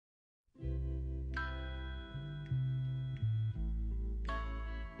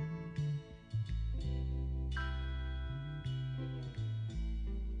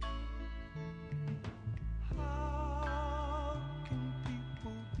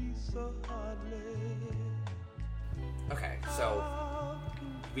Okay, so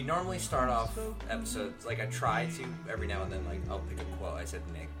we normally start off episodes, like I try to every now and then, like I'll pick a quote. I said,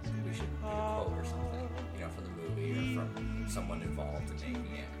 Nick, we should pick a quote or something, from the movie or from someone involved in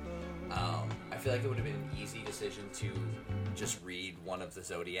making it. I feel like it would have been an easy decision to just read one of the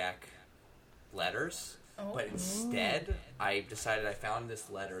Zodiac letters, but instead I decided I found this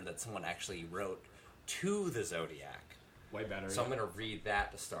letter that someone actually wrote to the Zodiac. Way better. So I'm going to read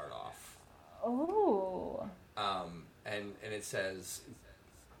that to start off. Oh. And it says,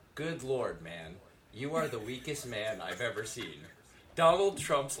 "Good Lord, man, you are the weakest man I've ever seen. Donald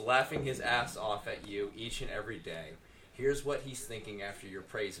Trump's laughing his ass off at you each and every day. Here's what he's thinking after your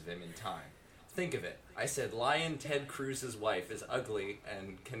praise of him in time. Think of it. I said Lion Ted Cruz's wife is ugly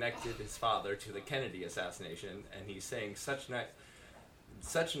and connected his father to the Kennedy assassination, and he's saying such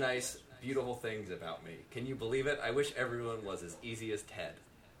nice, beautiful things about me. Can you believe it? I wish everyone was as easy as Ted."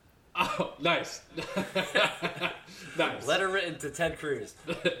 Oh, nice. Nice. Letter written to Ted Cruz,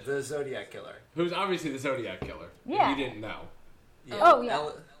 the Zodiac Killer. Who's obviously the Zodiac Killer. Yeah. If you didn't know. Yeah. Oh,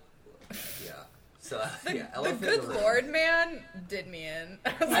 yeah. Yeah. So, The Elephant good River. Lord man did me in.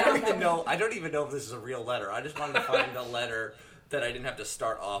 I don't even know if this is a real letter. I just wanted to find a letter that I didn't have to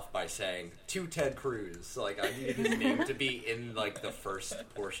start off by saying to Ted Cruz. So, I needed his name to be in the first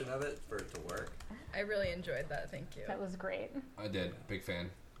portion of it for it to work. I really enjoyed that. Thank you. That was great. I did. Big fan.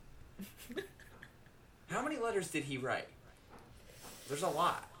 How many letters did he write? There's a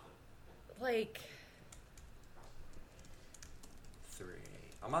lot. Like 3.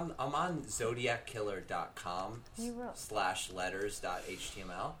 I'm on zodiackiller.com You wrote.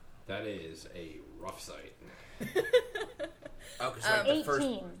 /letters.html. That is a rough site. Oh, because the 18. first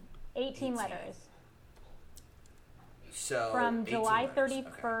 18 letters. so From 18 July letters. 31st,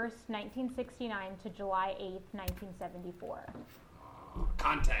 Okay. 1969 to July 8th, 1974.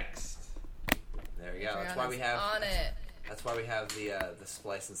 Context. There you go. That's why we have on it. That's why we have the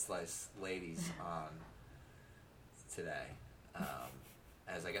Splice and Slice ladies on today.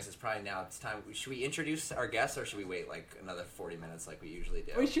 As I guess it's probably now it's time. Should we introduce our guests or should we wait another 40 minutes like we usually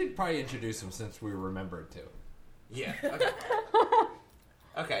do? We should probably introduce them since we remembered to. Yeah. Okay.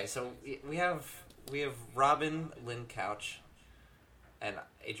 Okay. So we have Robin Lynn Couch and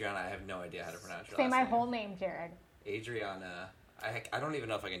Adriana. I have no idea how to pronounce your Say last my name. whole name, Jared. Adriana. I don't even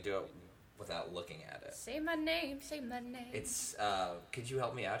know if I can do it without looking at it. Say my name. Say my name. It's could you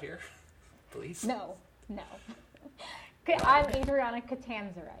help me out here, please? No. Okay, I'm Adriana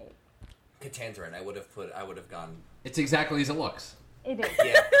Catanzarite. Catanzarite. I would have gone. It's exactly as it looks. It is.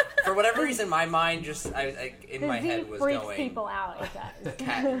 Yeah. For whatever reason, my mind just in The my Z head was freaks going. people out, it does.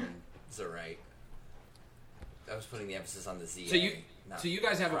 Catanzarite. I was putting the emphasis on the Z. So you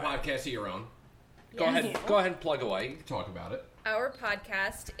guys have a podcast of your own. Go ahead and plug away. You can talk about it. Our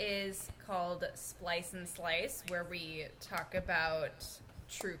podcast is called Splice and Slice, where we talk about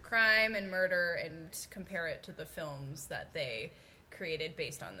true crime and murder and compare it to the films that they created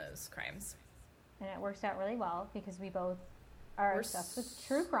based on those crimes. And it works out really well because we both are We're obsessed with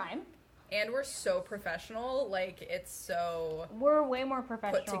true crime. And we're so professional, it's so We're way more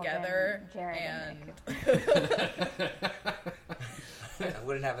professional put together, than Jared and I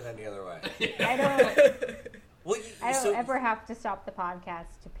wouldn't have it any other way. I don't. Well, I don't ever have to stop the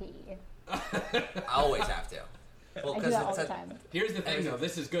podcast to pee. I always have to. Well, I do that all the time. Here's the thing, though.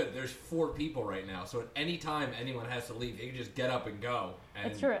 This is good. There's 4 people right now, so at any time anyone has to leave, they can just get up and go.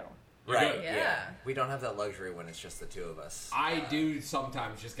 And It's true. you're Right. good. Yeah. We don't have that luxury when it's just the two of us. I do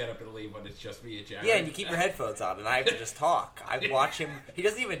sometimes just get up and leave when it's just me and Jared. Yeah, and you keep your headphones on, and I have to just talk. I watch him. He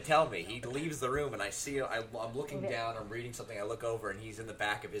doesn't even tell me. He leaves the room, and I see him. I'm looking down. I'm reading something. I look over, and he's in the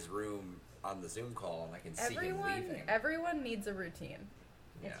back of his room on the Zoom call, and I can see him leaving. everyone needs a routine.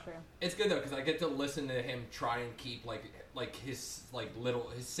 It's true. It's good though because I get to listen to him try and keep his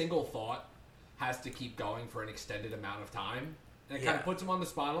single thought has to keep going for an extended amount of time, and it kind of puts him on the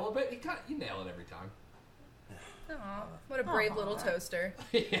spot a little bit. You nail it every time. Aw, what a brave little toaster.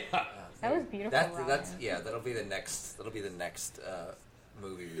 Yeah, That was beautiful. That's Ryan. that'll be the next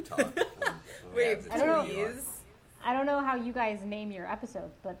movie we talk. when we Wait, have the I don't know. two of you on. please. I don't know how you guys name your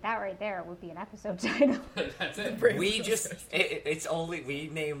episodes, but that right there would be an episode title. that's it. We just it's only we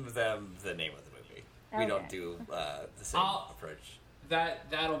name them the name of the movie. We don't Okay. do the same approach.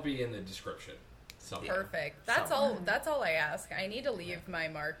 That'll be in the description. Somewhere. Perfect. That's all. That's all I ask. I need to leave my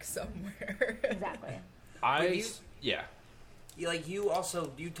mark somewhere. Exactly.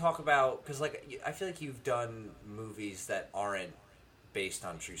 You talk about because I feel like you've done movies that aren't based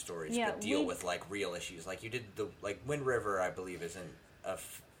on true stories Yeah, but deal with real issues. Like you did Wind River, I believe, isn't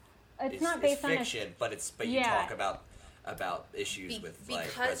It's not based on fiction, but you Yeah. talk about about issues with like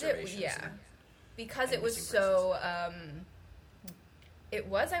because reservations. Because and it was missing so. It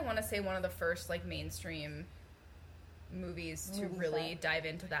was, I want to say, one of the first like mainstream movies to really dive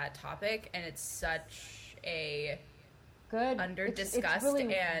into that topic, and it's such a good under-discussed it's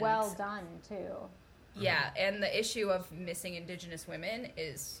really and well done too. Yeah, and the issue of missing Indigenous women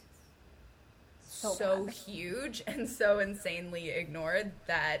is so huge and so insanely ignored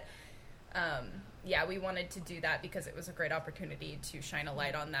that we wanted to do that because it was a great opportunity to shine a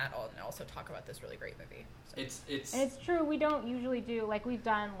light on that and also talk about this really great movie. So. It's true, we don't usually do, like, we've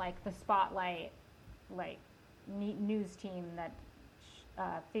done like the Spotlight like news team that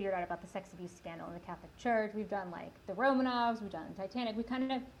figured out about the sex abuse scandal in the Catholic Church. We've done like the Romanovs, we've done Titanic. We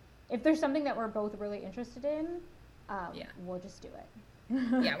kind of, if there's something that we're both really interested in, we'll just do it.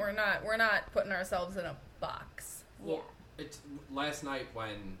 Yeah, we're not putting ourselves in a box. Well, it's last night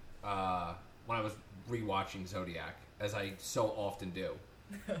when I was rewatching Zodiac, as I so often do.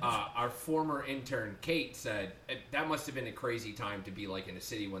 Our former intern Kate said that must have been a crazy time to be like in a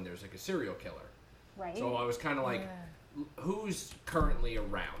city when there's like a serial killer. Right. So I was kind of like, who's currently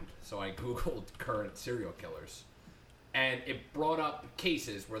around? So I googled current serial killers, and it brought up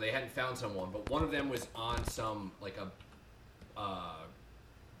cases where they hadn't found someone, but one of them was on some like a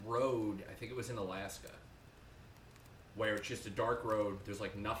road. I think it was in Alaska, where it's just a dark road. There's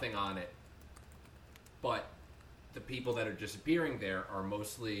like nothing on it, but the people that are disappearing there are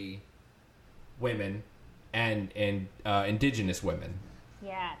mostly women and indigenous women.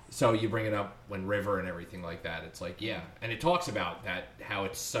 Yes. So you bring it up when River and everything like that. It's like, yeah. And it talks about that, how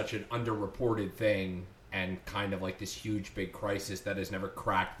it's such an underreported thing and kind of like this huge big crisis that has never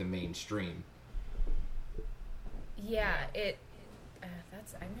cracked the mainstream. Yeah,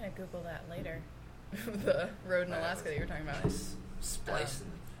 I'm going to Google that later. The road in Alaska that you were talking about. Splice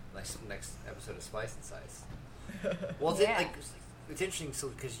next episode of Splice and Size. Well, it's interesting, so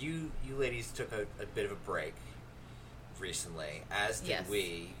because you ladies took a bit of a break recently, as did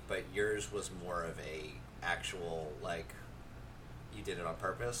we, but yours was more of a actual, like, you did it on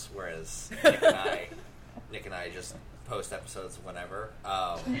purpose, whereas Nick and I just post episodes whenever.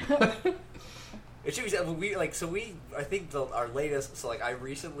 It should be, I think our latest, so like I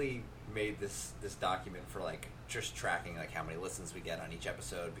recently made this document for like just tracking like how many listens we get on each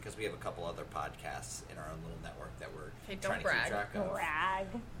episode, because we have a couple other podcasts in our own little network that we're trying to keep track of. Brag.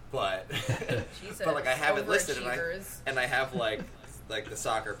 But Jesus, but like I have it listed, and I have like the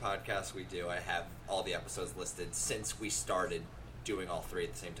soccer podcast we do. I have all the episodes listed since we started doing all three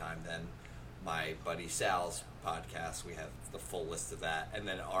at the same time. Then my buddy Sal's podcast, we have the full list of that, and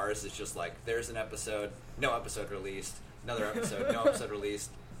then ours is just like there's an episode, no episode released, another episode, no episode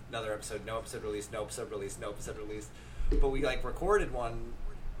released, another episode, no episode released, no episode released, no episode released. But we like recorded one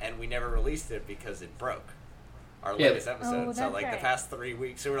and we never released it because it broke. Our latest episode. So like the past 3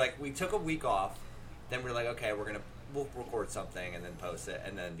 weeks, so we took a week off. Then we're like, okay, we'll record something and then post it.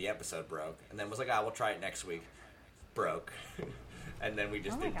 And then the episode broke. And then was like, we'll try it next week. Broke. And then we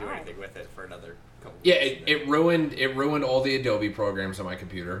just didn't do anything with it for another couple weeks. Yeah, it ruined all the Adobe programs on my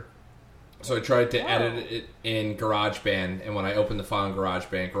computer. So I tried to edit it in GarageBand, and when I opened the file in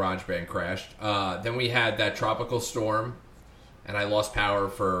GarageBand crashed. Then we had that tropical storm, and I lost power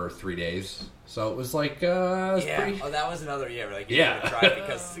for 3 days. So it was like, pretty... Oh, that was another year. Like, you tried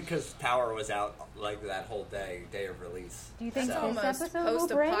because power was out like that whole day of release. Do you think it's this almost episode will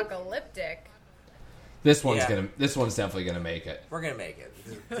break? Post-apocalyptic? This one's definitely gonna make it. We're gonna make it.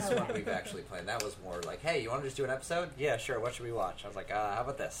 This one we've actually planned. That was more like, hey, you want to just do an episode? Yeah, sure. What should we watch? I was like, how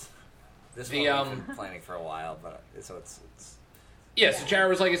about this? This one we've been planning for a while, but so it's. Yeah. So Jared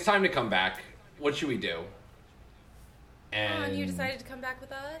was like, it's time to come back. What should we do? And you decided to come back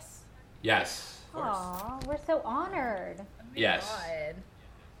with us? Yes. Aw, we're so honored. Yes. God.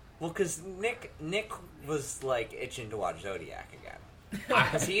 Well, because Nick was like itching to watch Zodiac again.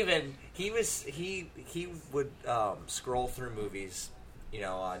 Because he would scroll through movies,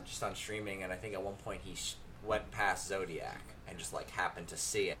 just on streaming, and I think at one point he went past Zodiac and just like happened to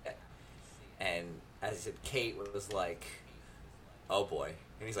see it, and as I said, Kate was like, "Oh boy,"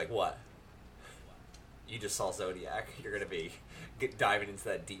 and he's like, "What? You just saw Zodiac? You're gonna be diving into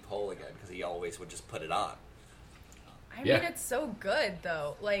that deep hole again?" Because he always would just put it on. I mean, it's so good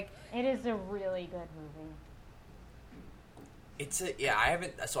though. Like, it is a really good movie.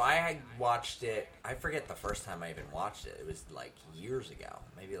 I watched it, I forget the first time I even watched it. It was like years ago,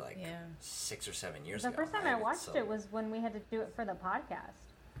 maybe 6 or 7 years ago. The first time I watched it was when we had to do it for the podcast.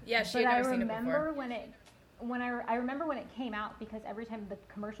 Yeah, she had never seen it before. I remember when it came out, because every time the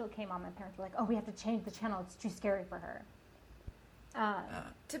commercial came on, my parents were like, "Oh, we have to change the channel. It's too scary for her."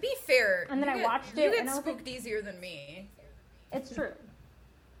 To be fair, And then I watched it, You get and I was spooked like- easier than me. It's true.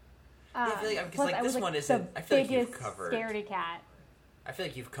 Yeah, I feel like, because plus like I was, this one the isn't. I feel like you've biggest covered. scaredy cat. I feel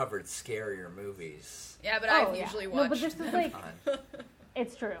like you've covered scarier movies. Yeah, but Oh, I've yeah. usually No, watched. but this is them. like Fine.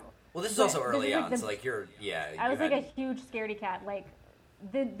 it's true. Well, this is But also this early is, like, on, the- so like you're, yeah. I you was like a had- huge scaredy cat. Like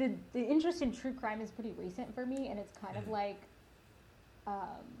the interest in true crime is pretty recent for me, and it's kind of like,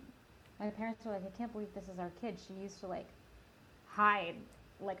 my parents were like, I can't believe this is our kid. She used to like hide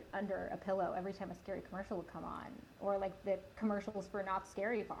like under a pillow every time a scary commercial would come on, or like the commercials for Not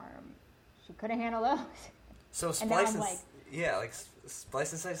Scary Farm. She couldn't handle those. So and now I'm Splice and like- yeah, like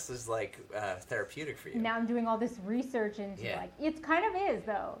Splice and Slice is like therapeutic for you. Now I'm doing all this research into Yeah. like it kind of is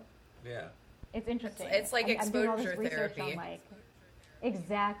though. Yeah. It's interesting. It's like I'm doing all this exposure research therapy. on, like,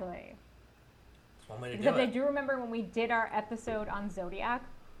 exactly. It's one way to do Except I it. do remember when we did our episode on Zodiac,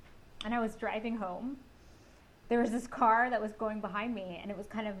 and I was driving home. There was this car that was going behind me, and it was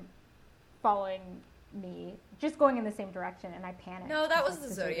kind of following me, just going in the same direction, and I panicked. No, that because,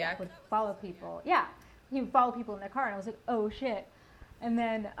 was the like, Zodiac. would follow people. Yeah, he would follow people in their car, and I was like, oh shit. And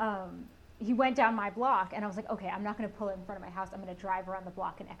then he went down my block, and I was like, okay, I'm not going to pull it in front of my house. I'm going to drive around the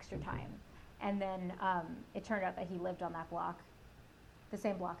block an extra time. And then it turned out that he lived on that block, the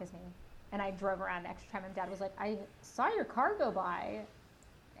same block as me. And I drove around an extra time, and Dad was like, I saw your car go by,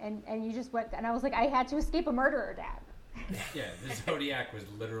 and you just went, and I was like, I had to escape a murderer, Dad. Yeah, the Zodiac was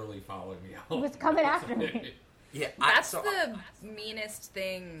literally following me home. He was coming after me. Yeah, That's the meanest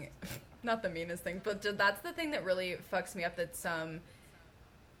thing. Not the meanest thing, but that's the thing that really fucks me up that some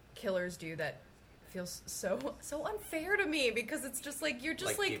killers do that feels so unfair to me, because it's just like you're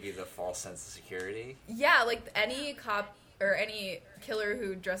just like give you the false sense of security. yeah, like any cop or any killer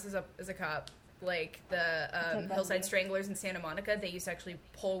who dresses up as a cop, like the Hillside Stranglers in Santa Monica, they used to actually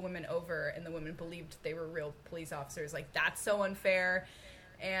pull women over, and the women believed they were real police officers. Like, that's so unfair.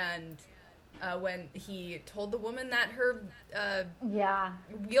 And when he told the woman that her Yeah.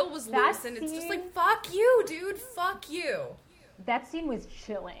 wheel was That loose, and it's just like, scene- fuck you, dude, fuck you. That scene was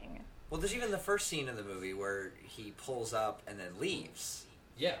chilling. Well, there's even the first scene in the movie where he pulls up and then leaves.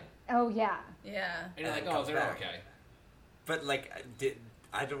 Yeah. Oh, yeah. Yeah. And you're like, And oh, comes they're back. okay. But like,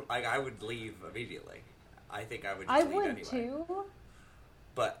 I would leave immediately. I think I would. Just I leave would anyway. too.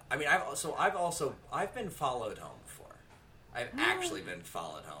 But I mean, I've been followed home before. I've actually been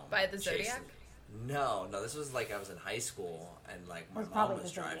followed home By the chased- Zodiac? No, this was like I was in high school, and like my was mom probably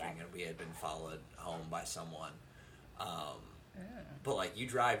was the driving, Zodiac. and we had been followed home by someone. But like you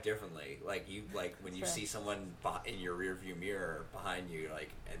drive differently. Like when you Sure. see someone in your rearview mirror behind you, like,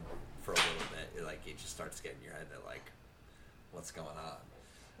 and for a little bit, like it just starts getting in your head that like, what's going on?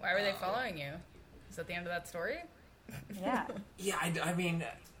 Why were they following you? Is that the end of that story? Yeah. Yeah, I mean,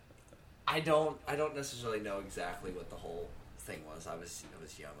 I don't necessarily know exactly what the whole thing was. I was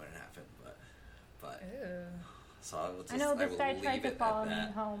young when it happened, but Ew. so I will just I know this will guy leave tried to it follow at me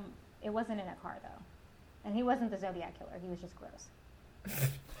that. home. It wasn't in a car, though. And he wasn't the Zodiac killer. He was just gross.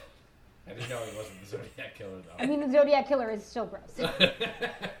 I didn't know he wasn't the Zodiac killer, though. I mean, the Zodiac killer is still gross.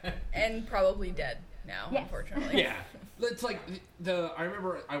 And probably dead now, Yes. unfortunately. Yeah, it's like I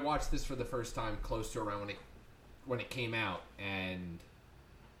remember I watched this for the first time close to around when it came out, and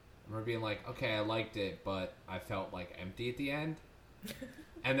I remember being like, okay, I liked it, but I felt like empty at the end.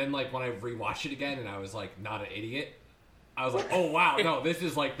 And then like when I rewatched it again, and I was like not an idiot, I was like, oh wow, no, this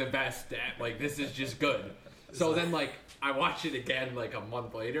is like the best. Like this is just good. So then like I watched it again like a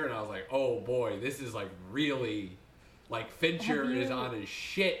month later, and I was like, oh boy, this is like really like Fincher Have you- is on his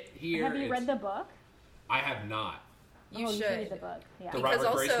shit here. Have you read the book? I have not. You Oh, should. You should read the book. Yeah. The Because Robert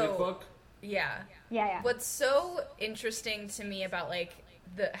also- Graysmith book? Yeah. Yeah. What's so interesting to me about like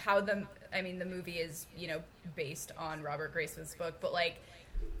the movie is, based on Robert Graysmith's book, but like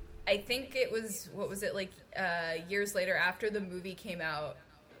I think it was years later after the movie came out,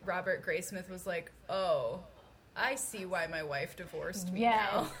 Robert Graysmith was like, "Oh, I see why my wife divorced me Yes.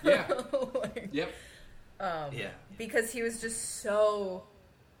 now." Yeah. Like, Yep. Yeah, because he was just so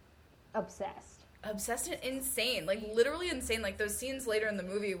Obsessed. obsessed and insane, like literally insane. Like those scenes later in the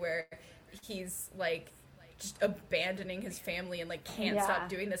movie where he's like just abandoning his family and like can't Yeah. stop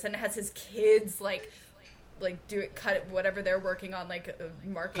doing this, and has his kids like cut whatever they're working on, like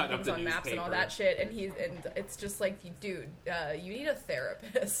marking Cut up things the on maps and all newspaper. that shit. And it's just like, dude, you need a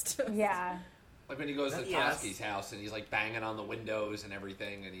therapist. Yeah. Like when he goes to Yes. Toski's house and he's like banging on the windows and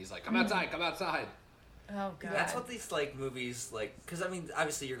everything, and he's like, "Come outside, come outside." Oh god. that's what these like movies like. Because I mean,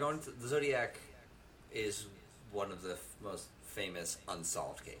 obviously, you're going to the Zodiac is one of the most famous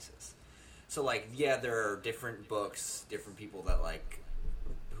unsolved cases. So like, yeah, there are different books, different people that like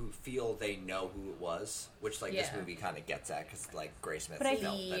who feel they know who it was, which like this Yeah. movie kind of gets at because like Graysmith But felt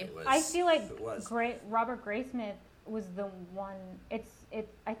that it was. I feel like who it was. Robert Graysmith was the one.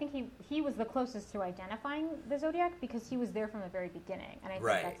 I think he was the closest to identifying the Zodiac because he was there from the very beginning, and I think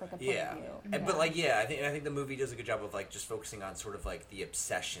Right. that's like a point Yeah. of view. And, but like I think the movie does a good job of like just focusing on sort of like the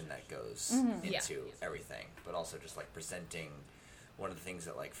obsession that goes into everything, but also just like presenting. One of the things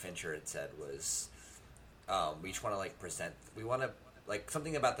that like Fincher had said was, we just want to like present. We want to like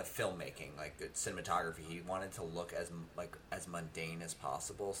something about the filmmaking, like the cinematography. He wanted to look as mundane as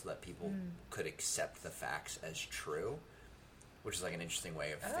possible, so that people could accept the facts as true. Which is like an interesting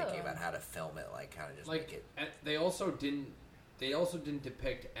way of thinking about how to film it, like kind of just like make it. they also didn't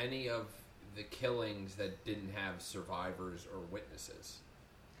depict any of the killings that didn't have survivors or witnesses,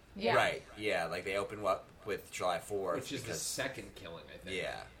 Yeah. Right, yeah, like they open up with July 4th. which is the second killing, I think.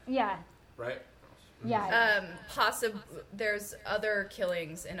 Yeah. Yeah. Right. Yeah. There's other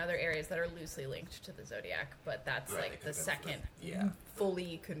killings in other areas that are loosely linked to the Zodiac, but that's Right, like they the could've second been-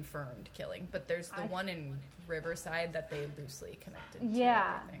 fully confirmed killing. But there's the one in Riverside that they loosely connected Yeah.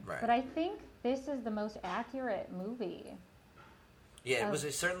 to everything. Right. But I think this is the most accurate movie. Yeah, it was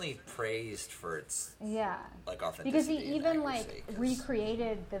certainly praised for its Yeah. like authenticity. Because he and even accuracy, like 'cause-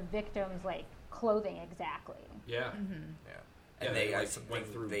 recreated the victims' like clothing exactly. Yeah. Yeah. And Yeah, they they, like, something,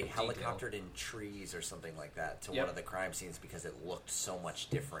 went through they detail. helicoptered in trees or something like that to Yep. one of the crime scenes because it looked so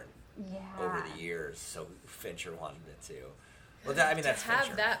much different Yeah. over the years. So Fincher wanted it to. Well, that's to have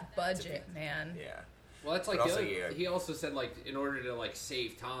Fincher. that budget, man. Yeah. Well, that's like But the also, other, yeah. he also said like in order to like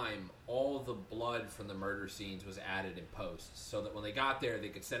save time, all the blood from the murder scenes was added in post, so that when they got there, they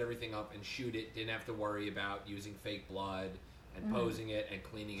could set everything up and shoot it. Didn't have to worry about using fake blood and posing it and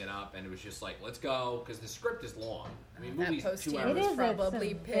cleaning it up. And it was just like, let's go, because the script is long. I mean, That movies post 2 team hours. It is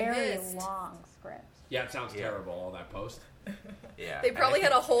probably it's a very pissed. long script. Yeah, it sounds Yeah. terrible. All that post. Yeah. They And probably I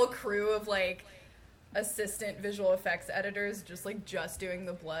had think- a whole crew of like assistant visual effects editors just doing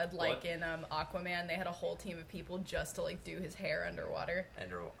the blood, like in Aquaman. They had a whole team of people just to like do his hair underwater.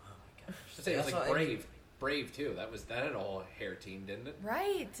 And, oh my gosh. I'd say it was That's like what I- Brave too. That had a whole hair team, didn't it?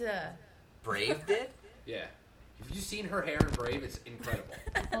 Right. Brave did? Yeah. Have you seen her hair in Brave? It's incredible.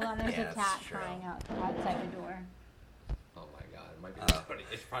 Hold on, there's Yeah, a that's cat true. crying outside the door. Oh my god, it might be the Zodiac.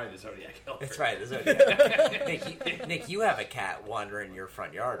 It's probably the Zodiac Killer. That's right. The Zodiac. Nick, you have a cat wandering your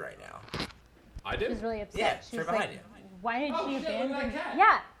front yard right now. I She do. was really upset. Yeah, she right was behind like, you. "Why did Oh, she shit, look at abandon?" that cat.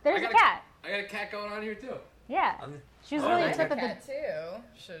 Yeah, there's I a got cat. I got a cat going on here too. Yeah, I'm- she was Oh, really I upset Our that cat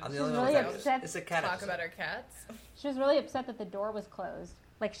too. Should I'm the She's only really one that upset. It's a cat talk episode. about our cats. she was really upset that the door was closed.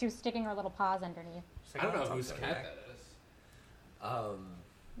 Like she was sticking her little paws underneath. It's like, I don't oh, know it's whose on cat Zodiac. that is.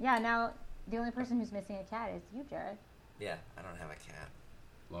 Yeah, now the only person who's missing a cat is you, Jared. Yeah, I don't have a cat.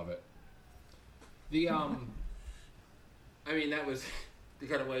 Love it. The I mean that was to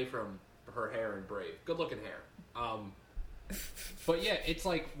get away from her hair and Brave. Good looking hair. But yeah, it's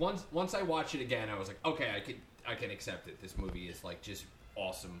like once I watch it again, I was like, okay, I can accept it. This movie is like just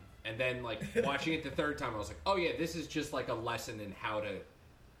awesome. And then like watching it the third time, I was like, oh yeah, this is just like a lesson in how to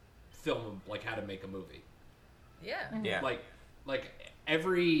film, like how to make a movie. Yeah. Yeah. Like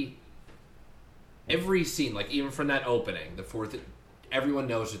every scene, like even from that opening, the fourth, everyone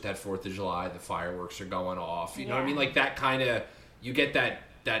knows that 4th of July, the fireworks are going off. You know what I mean? Yeah. Like that kind of, you get that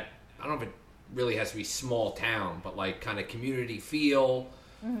I don't know if it really has to be small town, but like kind of community feel.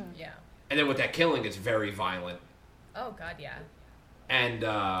 Yeah. And then with that killing, it's very violent. Oh God, yeah. And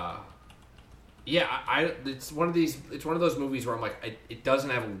yeah, it's one of those movies where I'm like, it doesn't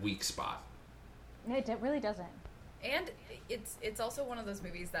have a weak spot. No, it really doesn't. And it's also one of those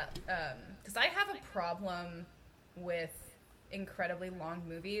movies that because I have a problem with incredibly long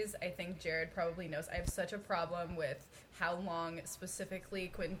movies. I think Jared probably knows I have such a problem with how long specifically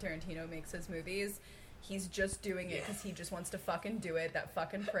Quentin Tarantino makes his movies. He's just doing it because he just wants to fucking do it. That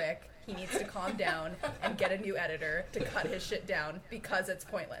fucking prick. He needs to calm down and get a new editor to cut his shit down because it's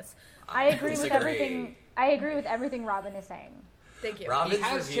pointless. I agree with disagree. everything. I agree with everything Robin is saying. Thank you. Robin's He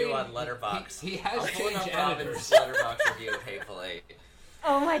has review changed- on Letterboxd. he has I'm pulling changed up Robin's editors. Letterboxd review of Hateful Eight.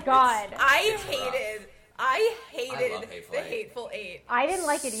 Oh my god, I It's rough. hated I love Hateful the Eight. Hateful Eight I didn't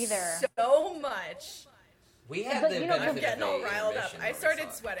like it either. so much. We had But the you know, benefit I'm getting of all a riled up. intermission I when we started saw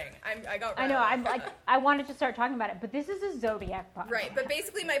it. sweating. I got I riled know. up. I'm like, I wanted to start talking about it, but this is a Zodiac podcast. Right, but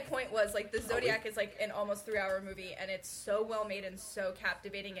basically my point was like the Zodiac is like an almost 3-hour movie, and it's so well made and so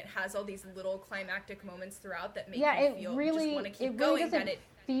captivating. It has all these little climactic moments throughout that make yeah, you it feel really, just want to keep it really going. doesn't That it,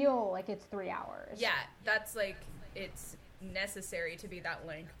 feel like it's 3 hours. yeah, that's like it's necessary to be that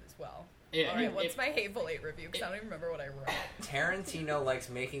length as well. Yeah, all right, it- what's my Hateful Eight review? Because I don't even remember what I wrote. Tarantino likes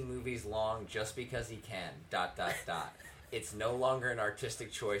making movies long just because he can. ... it's no longer an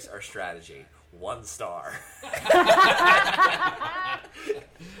artistic choice or strategy. 1 star.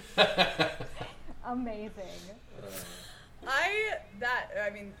 Amazing.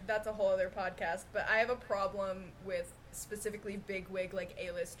 That's a whole other podcast, but I have a problem with specifically big-wig, like,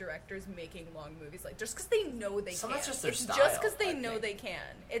 A-list directors making long movies, like, just because they know they can. That's just their style. Just because they know they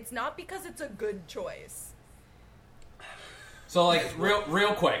can. It's not because it's a good choice. So, like,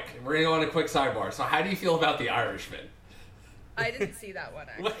 real quick, we're gonna go on a quick sidebar. So, how do you feel about The Irishman? I didn't see that one,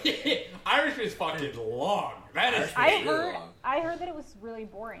 actually. Irishman's fucking long. That is. I really heard long. I heard that it was really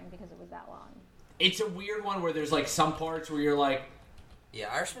boring because it was that long. It's a weird one where there's like some parts where you're like, Yeah,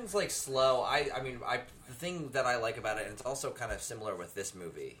 Irishman's like slow. The thing that I like about it, and it's also kind of similar with this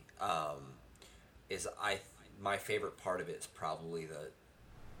movie, my favorite part of it is probably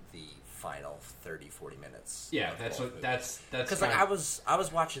the final 30-40 minutes. yeah, that's because like I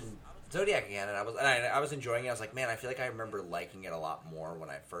was watching Zodiac again, and I was enjoying it. I was like, man, I feel like I remember liking it a lot more when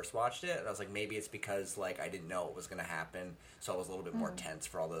I first watched it. And I was like, maybe it's because like I didn't know it was going to happen, so I was a little bit more tense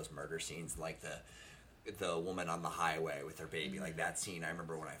for all those murder scenes, like the woman on the highway with her baby, like that scene. I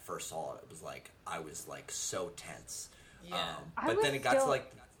remember when I first saw it, it was like I was like so tense. Yeah. But then it got to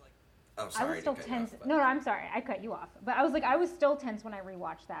like. Oh, sorry. I was still to cut you tense. off, but- No, I'm sorry. I cut you off. But I was like, I was still tense when I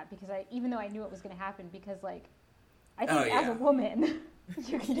rewatched that because even though I knew it was going to happen, because like, I think as a woman,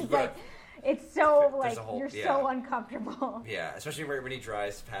 you can just like, it's so like you're so uncomfortable. Yeah, especially when he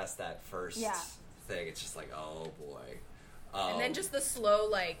drives past that first thing, it's just like, oh boy. And then just the slow,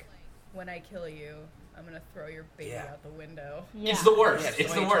 like, when I kill you, I'm gonna throw your baby out the window. Yeah. It's the worst. Yeah,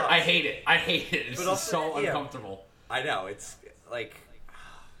 it's the worst. I hate it. It's But just also, so uncomfortable. I know, it's like,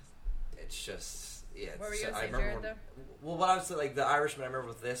 it's just, What were you gonna I say, remember Jared, though? Well, what I was like, the Irishman, I remember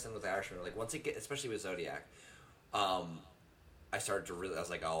with this and with the Irishman, like, once it get, especially with Zodiac, I started to really, I was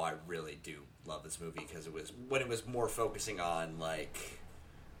like, oh, I really do love this movie, because when it was more focusing on, like,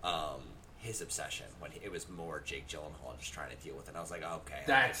 his obsession, when it was more Jake Gyllenhaal just trying to deal with it. And I was like,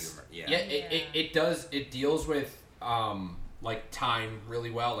 okay. It deals with like time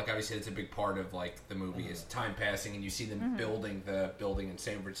really well. Like obviously it's a big part of like the movie is time passing, and you see them building the building in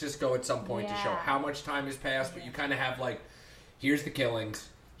San Francisco at some point to show how much time has passed. But you kind of have like, here's the killings,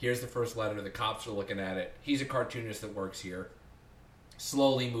 here's the first letter, the cops are looking at it. He's a cartoonist that works here.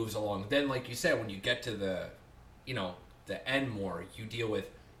 Slowly moves along. Then, like you said, when you get to the end more, you deal with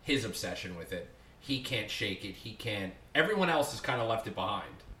his obsession with it. He can't shake it. He can't. Everyone else has kind of left it behind.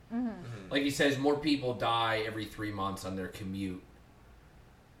 Like he says, more people die every 3 months on their commute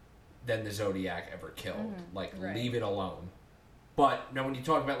than the Zodiac ever killed. Leave it alone. But now when you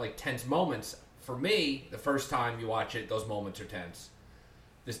talk about like tense moments, for me, the first time you watch it, those moments are tense.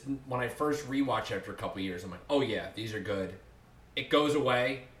 When I first rewatch after a couple years, I'm like, oh yeah, these are good. It goes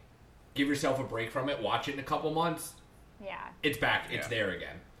away. Give yourself a break from it. Watch it in a couple months. Yeah. It's back. It's there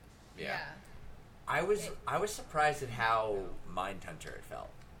again. Yeah. I was surprised at how Mindhunter it felt.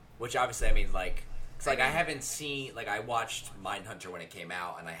 Which obviously, I mean, like, it's like I haven't seen, like, I watched Mindhunter when it came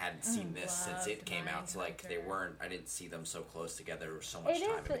out, and I hadn't seen this since it came out. So, like, I didn't see them so close together. There was so much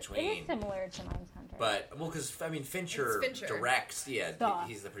time in between. It is similar to Mindhunter. But, well, because, I mean, Fincher directs,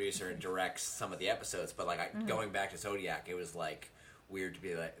 he's the producer and directs some of the episodes. But, like, going back to Zodiac, it was, like, weird to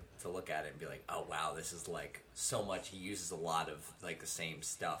be like, to look at it and be like, oh, wow, this is, like, so much. He uses a lot of, like, the same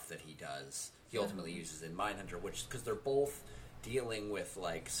stuff that he does. He ultimately uses in Mindhunter, which, because they're both dealing with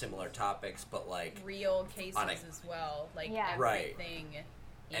like similar topics, but like real cases as well. Like everything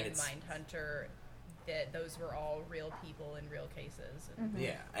in Mindhunter, that those were all real people in real cases. And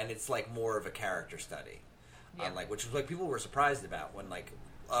yeah, and it's like more of a character study, like which was like people were surprised about when like,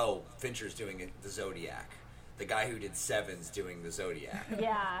 oh, Fincher's doing the Zodiac, the guy who did Seven's doing the Zodiac,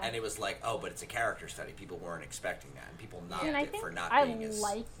 and it was like, oh, but it's a character study. People weren't expecting that, and people knocked it for not being as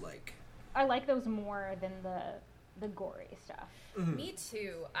like. I like those more than the gory stuff. Me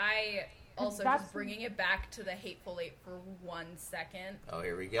too. I also just bringing it back to the Hateful Eight for 1 second. Oh,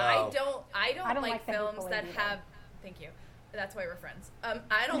 here we go. I don't like films that have. Thank you. That's why we're friends.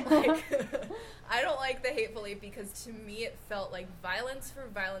 I don't like. I don't like the Hateful Eight because to me it felt like violence for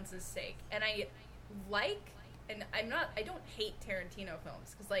violence's sake, and I don't hate Tarantino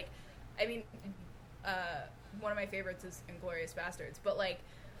films because like, I mean, one of my favorites is Inglourious Basterds, but like,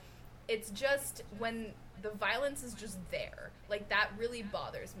 it's just when the violence is just there. Like, that really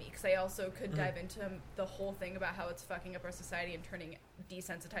bothers me, because I also could dive into the whole thing about how it's fucking up our society and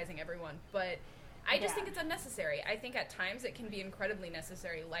desensitizing everyone, but I just think it's unnecessary. I think at times it can be incredibly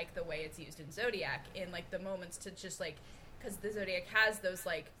necessary, like the way it's used in Zodiac, in, like, the moments to just, like, because the Zodiac has those,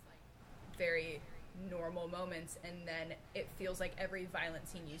 like, very normal moments, and then it feels like every violent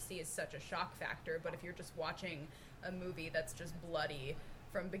scene you see is such a shock factor. But if you're just watching a movie that's just bloody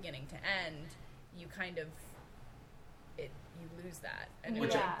from beginning to end, you kind of you lose that, and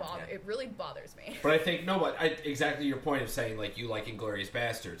it really bothers me. But I think exactly your point of saying like you like Inglourious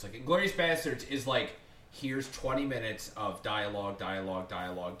Bastards. Like Inglourious Bastards is like, here's 20 minutes of dialogue,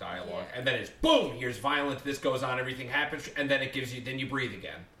 and then it's boom, here's violence, this goes on, everything happens, and then it gives you, then you breathe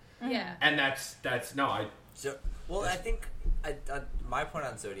again. Yeah. And that's I think my point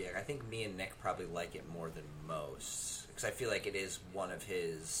on Zodiac, I think me and Nick probably like it more than most, because I feel like it is one of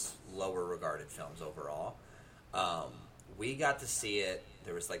his lower regarded films overall. We got to see it.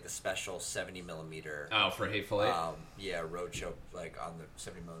 There was like the special 70 millimeter. Oh, for Hateful Eight. Roadshow, like on the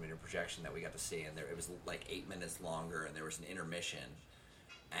 70 millimeter projection that we got to see, and it was like 8 minutes longer, and there was an intermission,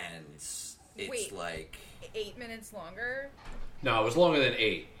 and it's like 8 minutes longer. No, it was longer than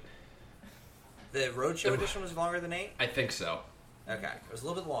 8. The Roadshow edition was longer than 8. I think so. Okay, it was a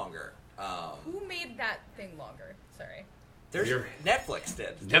little bit longer. Who made that thing longer? Sorry. Netflix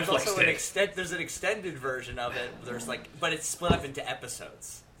did. There's also there's an extended version of it. There's but it's split up into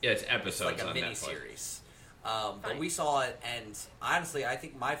episodes. Yeah, it's episodes. It's like a mini series. But we saw it, and honestly, I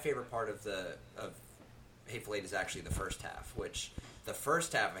think my favorite part of Hateful Eight is actually the first half. Which the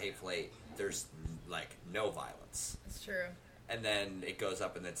first half of Hateful Eight, there's like no violence. It's true. And then it goes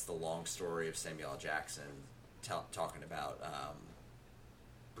up, and it's the long story of Samuel L. Jackson talking about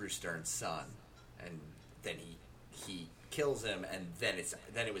Bruce Dern's son, and then he kills him, and then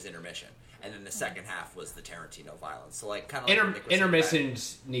it was intermission, and then the second half was the Tarantino violence. So like kind of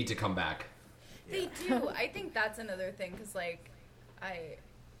intermissions need to come back. They do. I think that's another thing, because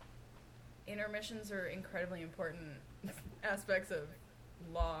intermissions are incredibly important aspects of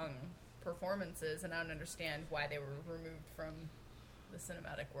long performances, and I don't understand why they were removed from the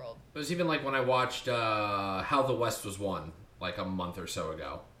cinematic world. It was even like when I watched How the West Was Won like a month or so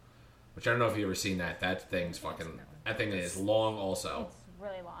ago, which I don't know if you've ever seen that. That thing's fucking... That thing is long also. It's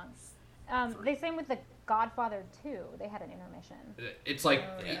really long. They same with The Godfather 2. They had an intermission. It's like...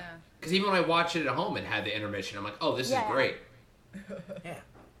 Because even when I watched it at home and had the intermission, I'm like, oh, this is great. Yeah.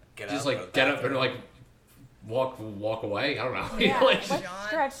 Get up and like walk away. I don't know. Yeah, like, let's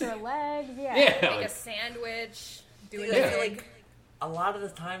stretch your legs. Yeah. Make a sandwich. Do it. I feel like a lot of the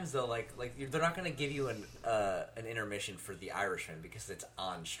times though, like they're not going to give you an intermission for The Irishman because it's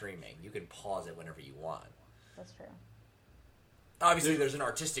on streaming. You can pause it whenever you want. That's true. Obviously, there's an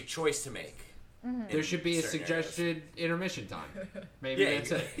artistic choice to make. Mm-hmm. There should be a suggested intermission time. Maybe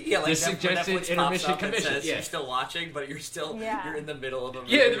that's it. Yeah, like suggested Netflix intermission pops up and commission. says, you're still watching, but you're in the middle of a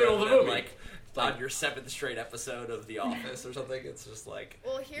movie. Yeah, in the middle of the movie. Like on your 7th straight episode of The Office or something. It's just like,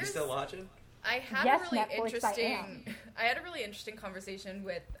 you still watching? I had a really interesting conversation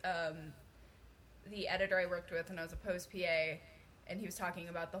with the editor I worked with when I was a post PA, and he was talking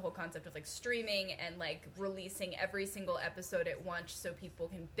about the whole concept of like streaming and like releasing every single episode at once so people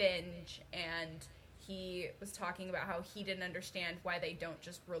can binge. And he was talking about how he didn't understand why they don't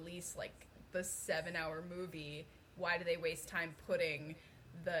just release like the 7-hour movie. Why do they waste time putting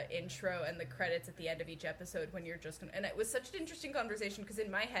the intro and the credits at the end of each episode when you're just gonna... And it was such an interesting conversation because in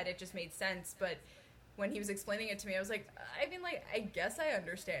my head it just made sense, but when he was explaining it to me, I was like, I mean, like, I guess I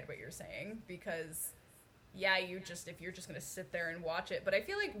understand what you're saying, because if you're just gonna sit there and watch it. But I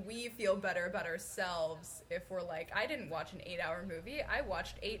feel like we feel better about ourselves if we're like, I didn't watch an 8-hour movie, I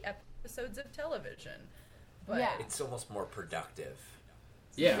watched 8 episodes of television. But it's almost more productive.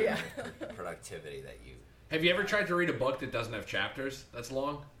 Yeah. Productivity that you... Have you ever tried to read a book that doesn't have chapters that's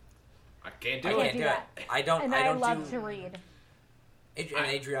long? I can't do I it. can't do that. I love to read.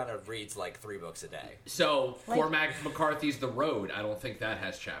 Adriana reads like 3 books a day. So, Cormac McCarthy's The Road, I don't think that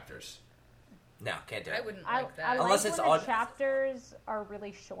has chapters. No, can't do it. I wouldn't like that. Unless it's when the chapters are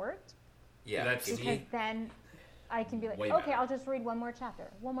really short. Yeah. Because then I can be like, okay, I'll just read one more chapter,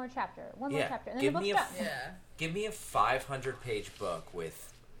 and then the book's done. Yeah. Give me a 500-page book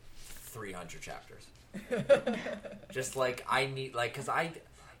with 300 chapters. Just like I need, like, because I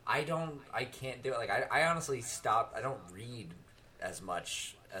can't do it. Like I honestly stopped. I don't read as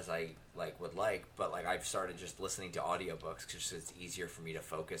much as I would like, but like I've started just listening to audiobooks because it's easier for me to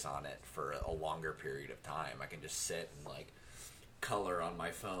focus on it for a longer period of time. I can just sit and like color on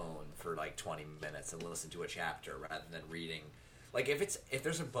my phone for like 20 minutes and listen to a chapter rather than reading. Like if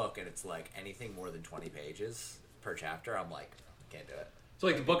there's a book and it's like anything more than 20 pages per chapter, I'm like, can't do it. So,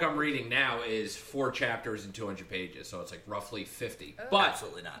 like, the book I'm reading now is 4 chapters and 200 pages, so it's, like, roughly 50. Oh. But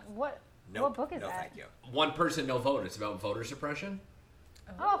absolutely not. What book is that? Thank you. One Person, No Vote. It's about voter suppression.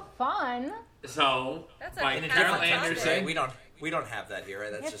 Oh, fun. So, That's by a Carol fantastic Anderson. We don't have that here,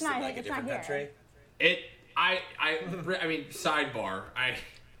 right? That's It's just not- in, like, a it's not different here. country. I mean, sidebar.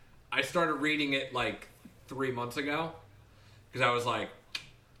 I started reading it like 3 months ago because I was like,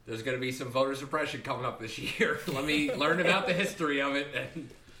 there's going to be some voter suppression coming up this year. Let me learn about the history of it.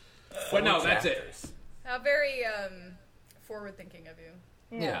 But no, that's it. How very forward-thinking of you.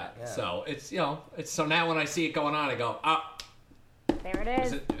 Yeah. So it's so now when I see it going on, I go, there it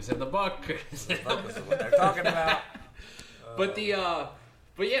is. It's in the book. This is what they're talking about. But yeah,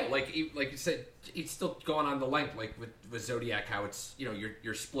 like you said, it's still going on the length, like with Zodiac, how it's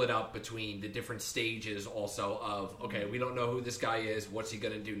you're split up between the different stages also of okay, we don't know who this guy is, what's he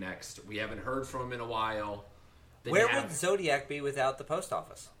gonna do next? We haven't heard from him in a while. Then Where would Zodiac be without the post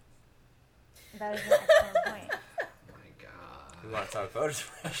office? That is an excellent point. Oh my god. We want to talk voter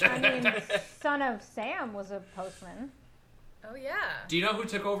suppression. I mean, Son of Sam was a postman. Oh, yeah. Do you know who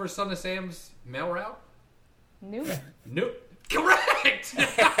took over Son of Sam's mail route? Newman. No. Correct!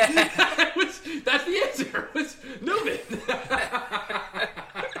 That's the answer. It was Newman.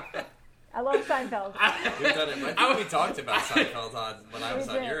 I love Seinfeld. We've done it. I think we talked about Seinfeld when I was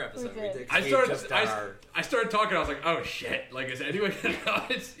on your episode. We did. I started talking. I was like, "Oh shit!" Like, is anyone gonna know?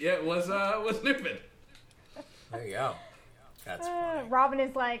 It was Newman. There you go. That's funny. Robin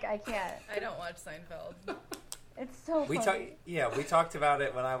is like, I can't. I don't watch Seinfeld. It's so funny. We talked about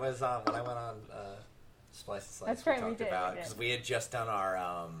it when I went on Splice and Slice. That's right, we did because we had just done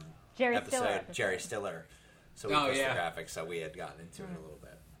our Jerry episode, Stiller. Jerry Stiller. So we posted the graphics, so we had gotten into it a little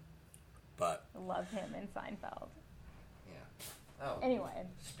bit. But love him in Seinfeld. Yeah. Oh. Anyway.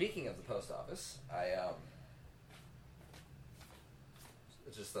 Speaking of the post office,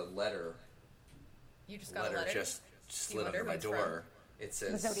 it's just a letter. You just got a letter? Just slid under my door. It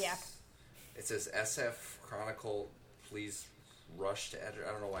says the Zodiac. It says SF Chronicle, please rush to editor.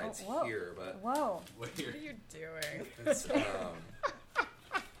 I don't know why it's here, but whoa. What are you doing? It's, wow.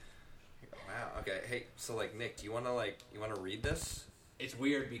 Okay. Hey, so Nick, do you want to read this? It's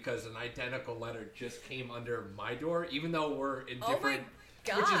weird because an identical letter just came under my door, even though we're in different. Oh my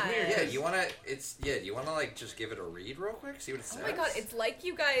god! Which is weird. Yeah, you wanna? Do you wanna just give it a read real quick? See what it says. Oh my god! It's like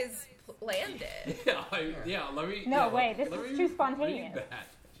you guys planned it. Let me. No way! This is too spontaneous. Read that.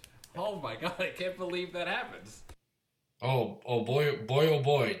 Oh my god! I can't believe that happens. Oh boy!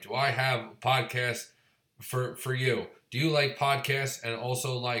 Do I have a podcast for you? Do you like podcasts and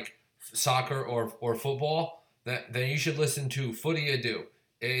also like soccer or football? Then you should listen to Footy Ado.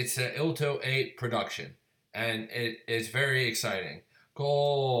 It's an Ilto 8 production, and it's very exciting.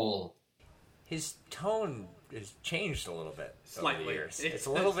 Goal! His tone has changed a little bit Slightly. over the years. It's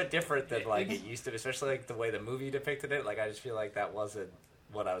a little bit different than it used to, especially the way the movie depicted it. I just feel like that wasn't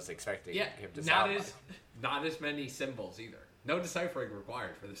what I was expecting him to sound like. Not as many symbols either. No deciphering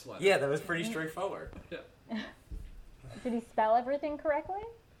required for this letter. Yeah, that was pretty straightforward. Yeah. Did he spell everything correctly?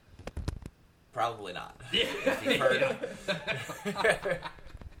 Probably not. Yeah. You've heard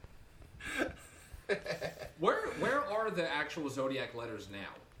Where are the actual Zodiac letters now?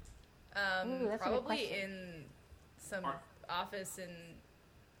 Ooh, that's a good Probably question. in some office in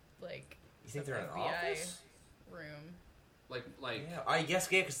You think some they're in an FBI office? room. Like Yeah, I guess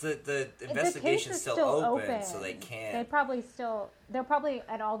because the If investigation's the case is still open, so they can't. They're probably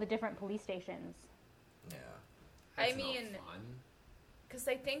at all the different police stations. Yeah. that's I mean, no fun. because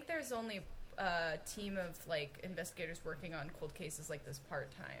I think there's only a team of investigators working on cold cases like this part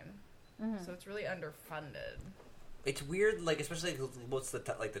time, so it's really underfunded. It's weird, especially what's the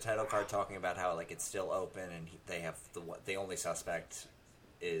the title card talking about how it's still open and they have the only suspect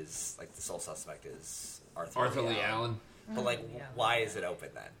is the sole suspect is Arthur Lee Allen. But why is it open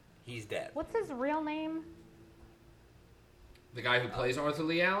then? He's dead. What's his real name? The guy who plays Arthur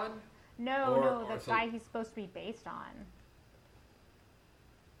Lee Allen? No, the guy he's supposed to be based on.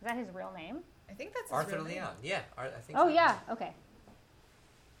 Is that his real name? I think that's his Arthur real name. Leon. Yeah, I think. Oh so. yeah, okay.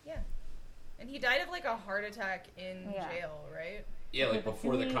 Yeah, and he died of a heart attack in Yeah. jail, right? Yeah, but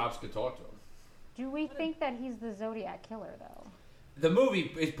before the do we- cops could talk to him. Do we think that he's the Zodiac killer though? The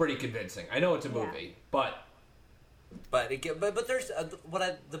movie is pretty convincing. I know it's a Yeah. movie, but But there's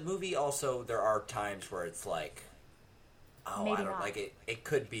the movie also there are times where it's Maybe I don't not. it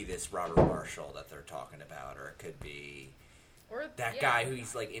could be this Robert Marshall that they're talking about, or it could be Or that guy who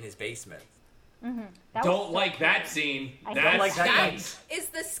he's in his basement. That was don't so like that creepy. scene. I That's don't like that That Nice. is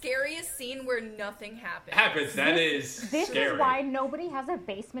the scariest scene where nothing happens. happens. That is This scary. is why nobody has a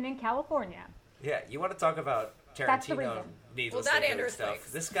basement in California. Yeah, you want to talk about That's the Tarantino reason. needlessly Well, that doing Anders stuff?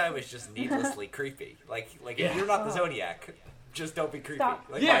 likes. This guy was just needlessly creepy. If Yeah. you're not the Zodiac, just don't be creepy. Stop.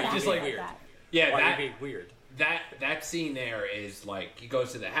 Yeah, why are you just being like weird. that. Yeah, Why are that you being weird? that scene there is he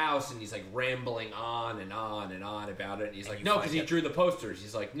goes to the house and he's rambling on and on and on about it. And he's And like, you no, find because he out- drew the posters.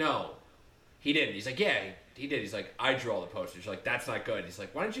 He's like, no, he didn't. He's like, yeah, he did. He's like, I drew all the posters. You're like, that's not good. He's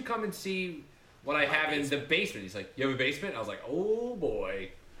like, why don't you come and see what I have in the basement? He's like, you have a basement? I was like, oh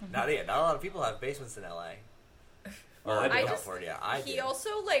boy. Not a lot of people have basements in LA. Or I in do. California. He do.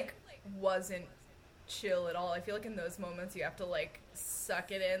 also like wasn't chill at all. I feel like in those moments you have to like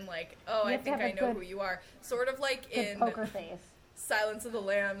suck it in, like, oh, You I have to think have I a know good- who you are. Sort of like Good in poker face. Silence of the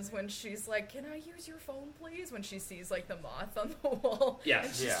Lambs when she's like, can I use your phone please? When she sees like the moth on the wall. Yes.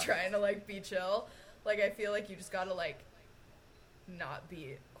 And she's Yeah. trying to like be chill. Like I feel like you just gotta like not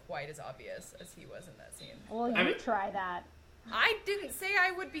be quite as obvious as he was in that scene. Well, you I mean- try that. I didn't say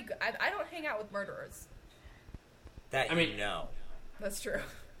I would be. I don't hang out with murderers. That I mean- no. That's true.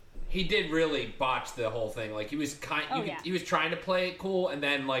 He did really botch the whole thing. Like, he was he was trying to play it cool, and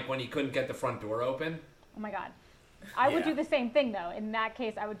then, like, when he couldn't get the front door open. Oh my god. I would Yeah. do the same thing though. In that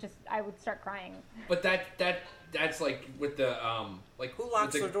case, I would start crying. But that's like with the like Who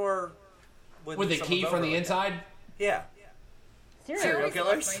locks with the door when with the someone's key from over the like inside? that? Yeah. Seriously. I always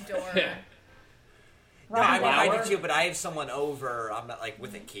killers? lock my door. Yeah. No, I mean, I Flower? do too, but I have someone over. I'm not like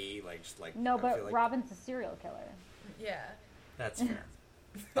with a key, like just like. No, I feel but like Robin's a serial killer. Yeah. that's fair.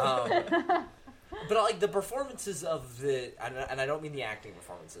 But like the performances of the, and I don't mean the acting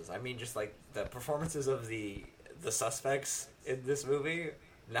performances. I mean just like the performances of the suspects in this movie.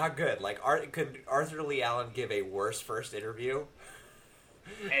 Not good. Like, could Arthur Lee Allen give a worse first interview?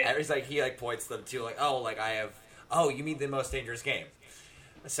 And he's like, he like points them to like, oh, like I have. Oh, you mean the Most Dangerous Game?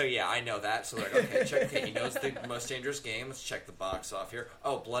 So yeah, I know that. So like, okay, check. Okay, he knows the Most Dangerous Game. Let's check the box off here.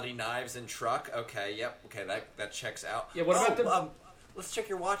 Oh, Bloody Knives and Truck. Okay, yep. Okay, that checks out. Yeah, what about the- Let's check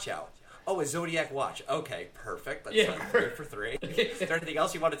your watch out. Oh, a Zodiac watch. Okay, perfect. That's Yeah. 3 for 3. Is there anything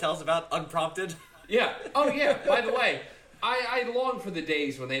else you want to tell us about unprompted? Yeah. Oh yeah. By the way, I long for the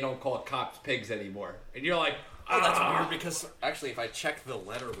days when they don't call cops pigs anymore, and you're like, Oh, that's weird because actually, if I check the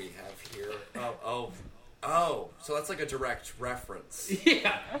letter we have here, so that's like a direct reference.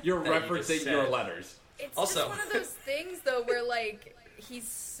 yeah, you're That you just referencing your said. letters. It's Also- just one of those things, though, where, like, he's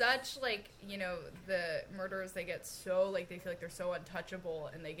such, like, you know, the murderers, they get so, like, they feel like they're so untouchable,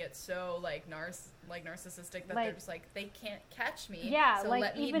 and they get so, like, narcissistic that they're Like- just like, they can't catch me. Yeah, so like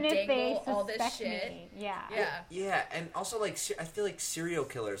let me even if they dangle all suspect this shit. me. Yeah. Yeah. Yeah, and also like I feel like serial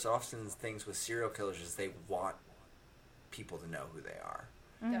killers. Often things with serial killers is they want people to know who they are.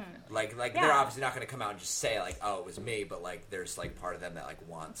 Definitely. Like Yeah. they're obviously not going to come out and just say like, oh, it was me, but like there's like part of them that like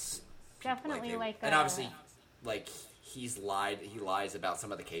wants people, Definitely, like, and obviously like he lies about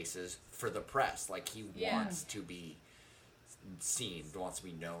some of the cases for the press. Like he Yeah. wants to be seen, wants to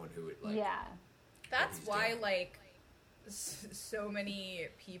be known who it like. Yeah. That's he's why, doing. like, so many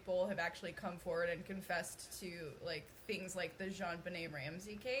people have actually come forward and confessed to, like, things like the Jean-Benet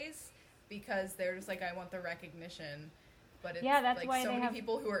Ramsey case, because they're just like, I want the recognition. But it's, Yeah, that's like, why so they many have-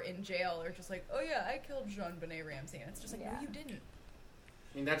 people who are in jail are just like, oh yeah, I killed Jean-Benet Ramsey. And it's just like, Yeah. no, you didn't.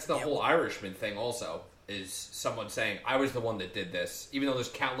 I mean, that's the Yeah, whole well- Irishman thing. Also, is someone saying I was the one that did this, even though there's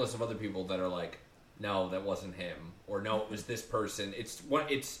countless of other people that are like, no, that wasn't him, or no, it was this person. It's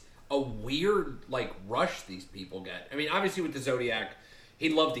a weird like rush these people get. I mean, obviously with the Zodiac, he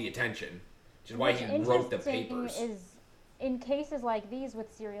loved the attention, which is why he What's wrote the interesting papers. Is in cases like these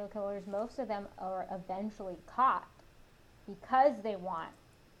with serial killers, most of them are eventually caught because they want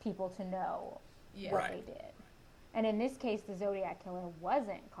people to know Yeah. what Right. they did. And in this case, the Zodiac killer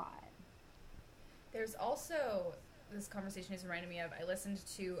wasn't caught. There's also, this conversation is reminding me of, I listened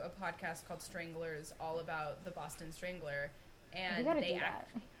to a podcast called Stranglers, all about the Boston Strangler. And We gotta they do that.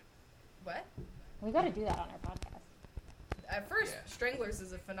 What? We got to do that on our podcast. At first, Yeah. Stranglers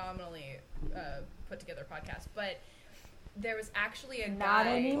is a phenomenally put together podcast, but there was actually a Not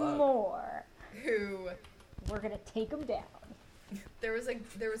guy anymore. who We're gonna take them down. there was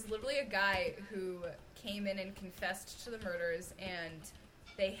literally a guy who came in and confessed to the murders, and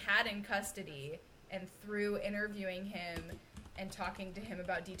they had in custody, and through interviewing him and talking to him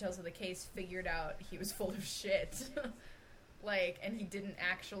about details of the case, figured out he was full of shit. Like, and he didn't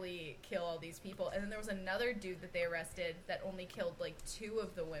actually kill all these people. And then there was another dude that they arrested that only killed, like, 2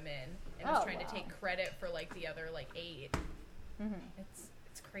 of the women and was Oh, trying to wow. take credit for, like, the other, like, 8. Hmm.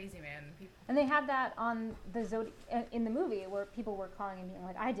 It's crazy, man. And they had that on the in the movie where people were calling and being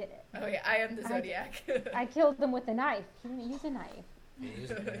like, "I did it. Oh, yeah, I am the Zodiac. I killed them with a knife. He didn't use a knife."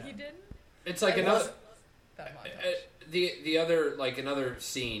 He didn't? It's like I another. love that montage. The other like another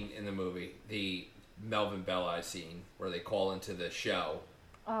scene in the movie, the Melvin Belli scene where they call into the show.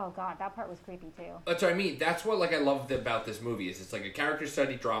 Oh god, that part was creepy too. That's what I mean. That's what like I love about this movie is it's like a character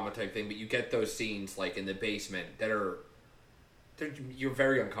study drama type thing, but you get those scenes like in the basement that are you're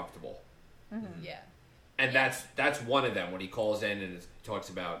very uncomfortable. Yeah. And that's one of them when he calls in and talks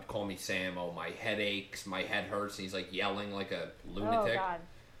about, call me Sam, oh, my head aches, my head hurts, and he's like yelling like a lunatic. Oh God.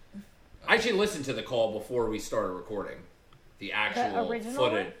 I actually listened to the call before we started recording. The actual original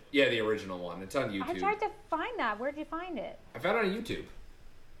footage. one? Yeah, the original one. It's on YouTube. I tried to find that. Where'd you find it? I found it on YouTube.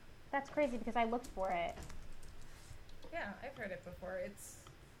 That's crazy because I looked for it. Yeah, I've heard it before. It's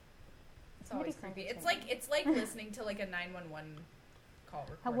Somebody always sent creepy. it to It's like listening to like a 911 call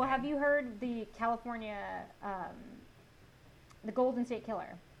recording. Well, have you heard the California, the Golden State Killer?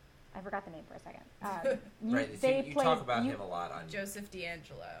 I forgot the name for a second. You talk about him a lot on Joseph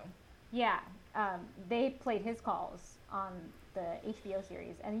D'Angelo? Yeah, they played his calls on the HBO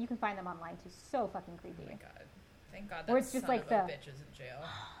series, and you can find them online too. So fucking creepy. Oh my god! Thank God Or that it's just son like of a the- bitch is in jail.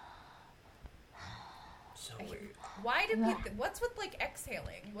 so weird. Why do people? What's with like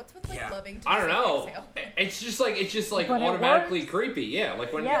exhaling? What's with like Yeah. loving to I don't know. exhale? It's just like But it automatically works. creepy. Yeah,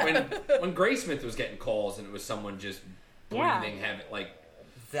 like when Yeah. when Graysmith was getting calls and it was someone just Yeah. breathing heavy, like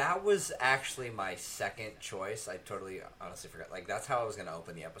That was actually my second choice. I totally honestly forgot. Like that's how I was going to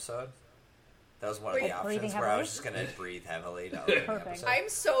open the episode. That was one of the Like breathing options where I heavily? was just going to breathe heavily to open the Perfect. episode. I'm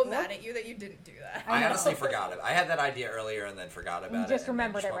so mad at you that you didn't do that. I know. honestly forgot it. I had that idea earlier and then forgot about it. just and then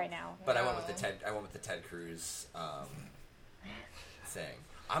remembered it went- right now. But I went with the Wow. Ted. I went with the Ted Cruz thing.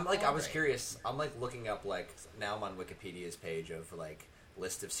 I'm like, I was Great. curious. I'm like looking up like now I'm on Wikipedia's page of like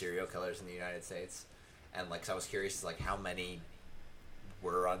list of serial killers in the United States, and like so I was curious like how many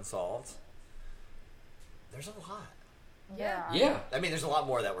were unsolved. There's a lot. Yeah. yeah. I mean, there's a lot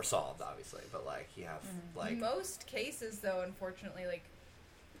more that were solved, obviously, but like you have like Most cases, though, unfortunately, like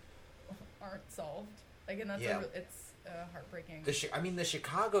aren't solved. Like, and that's Yeah. it's heartbreaking. the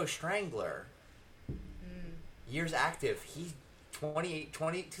Chicago Strangler, years active. He's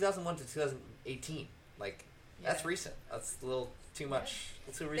 2001 to 2018. Like that's Yeah. recent. That's a little too much.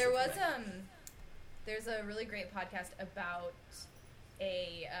 It's too recent. There for was me. there's a really great podcast about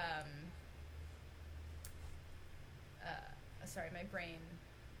a sorry, my brain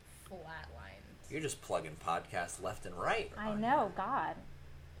flatlined. You're just plugging podcasts left and right. I know, God.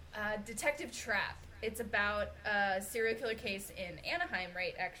 Detective Trap. It's about a serial killer case in Anaheim,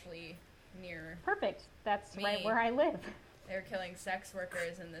 right? Actually, near. Perfect. That's Me. right where I live. They're killing sex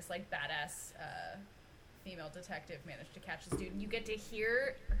workers, and this like badass female detective managed to catch this dude. And you get to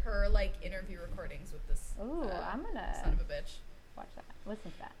hear her like interview recordings with this. Ooh, I'm gonna son of a bitch. watch that.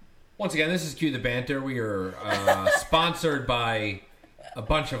 Listen to that. Once again, this is Cue the Banter. We are sponsored by a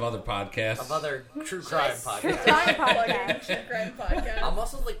bunch of other podcasts. Of other true crime True podcasts. crime Plug in podcast. True Crime Podcast. I'm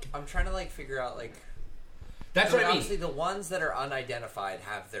also like I'm trying to like figure out like That's I what mean, I mean. obviously the ones that are unidentified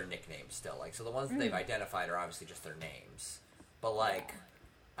have their nicknames still. Like so the ones that they've identified are obviously just their names. But like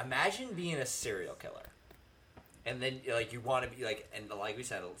imagine being a serial killer. And then like you want to be like and like we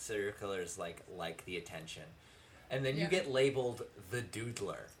said serial killers like the attention. And then you Yeah. get labeled the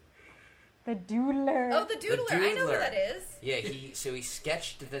doodler. The Doodler. Oh, the Doodler. I know who Doodler. that is. Yeah, he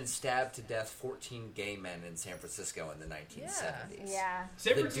sketched then stabbed to death 14 gay men in San Francisco in the 1970s. Yeah.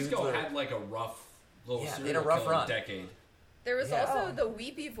 San the Francisco Doodler- had like a rough little Yeah, they serial had a rough killer run. decade. There was Yeah. also Oh. the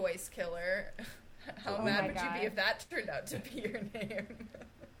Weepy Voice Killer. How Oh mad my would you God. be if that turned out to be your name?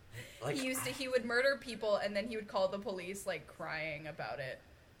 Like he would murder people and then he would call the police like crying about it.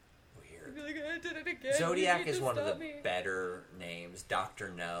 weird. He'd be like, I did it again. Zodiac You need is to one of the stop me." better names. Dr.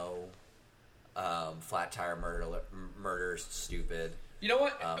 No, Flat Tire Murder's stupid. You know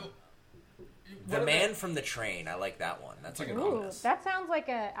what? The Man from the Train, I like that one. That's like a Ooh, bonus. that sounds like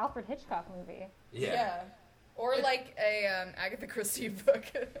a Alfred Hitchcock movie. Yeah. Or like a Agatha Christie book.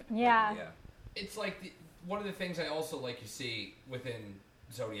 Yeah. Yeah. It's like one of the things I also like you see within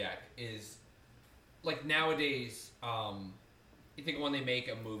Zodiac is like nowadays, you think when they make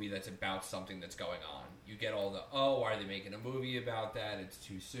a movie that's about something that's going on, you get all the why are they making a movie about that? It's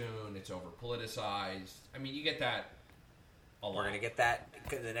too soon. It's over politicized. I mean, you get that a lot. We're going to get that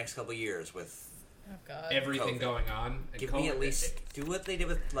in the next couple of years with Oh God. everything COVID. going on. And give me COVID, at least do what they did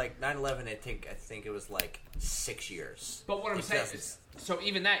with like 9/11. I think it was like 6 years. But what I'm It saying doesn't- is, so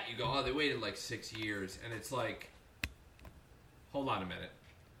even that you go, they waited like 6 years, and it's like, hold on a minute.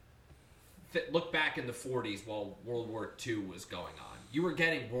 Look back in the 40s while World War II was going on. You were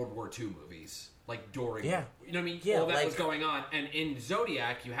getting World War II movies like during, Yeah. you know what I mean? Yeah, all that like- was going on, and in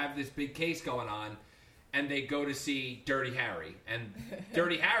Zodiac, you have this big case going on, and they go to see Dirty Harry, and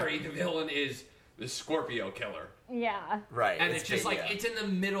Dirty Harry, the villain, is the Scorpio killer, Yeah. right, and it's just big, like yeah. it's in the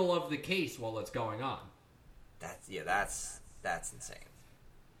middle of the case while it's going on. That's insane.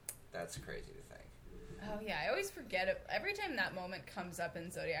 That's crazy to think. Oh yeah, I always forget it. Every time that moment comes up in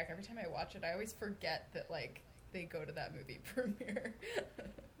Zodiac, every time I watch it, I always forget that like they go to that movie premiere.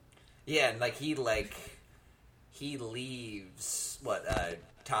 Yeah, and like he like he leaves.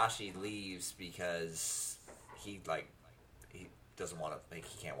 Tashi leaves because he doesn't want to. He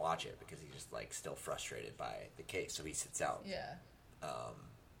can't watch it because he's just still frustrated by the case. So he sits out. Yeah.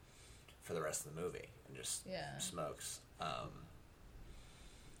 For the rest of the movie and just smokes. I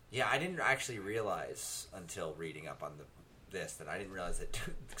didn't actually realize until reading up on this that I didn't realize that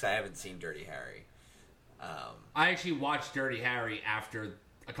because I haven't seen Dirty Harry. I actually watched Dirty Harry after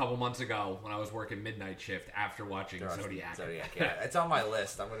a couple months ago when I was working midnight shift after watching Zodiac. Yeah, it's on my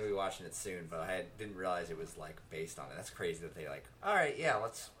list. I'm going to be watching it soon, but I didn't realize it was based on it. That's crazy that they all right, yeah,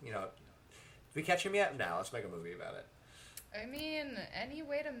 let's did we catch him yet? No, let's make a movie about it. I mean, any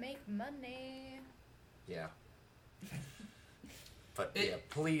way to make money. Yeah. But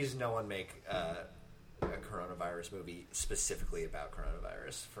please, no one make a coronavirus movie specifically about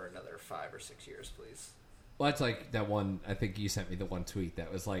coronavirus for another 5 or 6 years, please. Well, that's like that one. I think you sent me the one tweet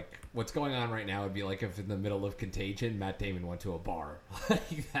that was what's going on right now would be like if in the middle of Contagion, Matt Damon went to a bar.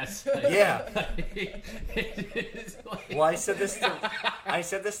 That's Well, I said this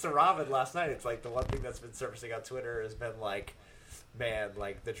to Robin last night. It's the one thing that's been surfacing on Twitter has been man,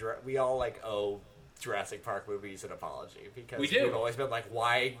 we all owe Jurassic Park movies an apology because we've always been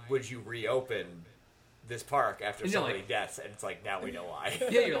why would you reopen this park after so many deaths? And it's now we know why.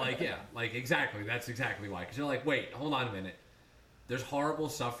 Yeah, you're exactly. That's exactly why. Because you're wait, hold on a minute. There's horrible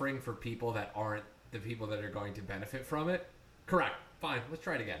suffering for people that aren't the people that are going to benefit from it. Correct. Fine. Let's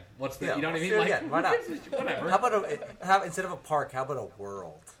try it again. What's the? You know what I mean? Again. Why not? Whatever. How about instead of a park? How about a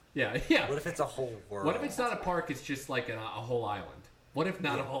world? Yeah. What if it's a whole world? What if it's not a park? It's just a whole island. What if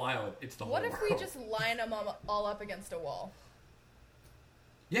not a whole island? It's the whole world. What if we just line them all up against a wall?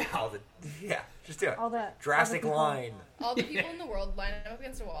 Yeah. Just do it. Jurassic line. All the people in the world line them up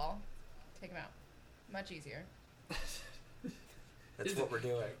against a wall. Take them out. Much easier. That's what we're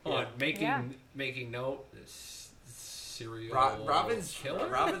doing. Making note. Serial Robin's killer.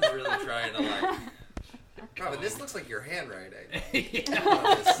 Robin's really trying to Robin, this looks like your handwriting.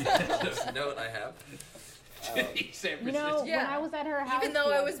 This note I have. When I was at her house, even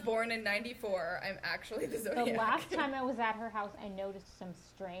though I was born in '94, I'm actually the Zodiac. The last time I was at her house, I noticed some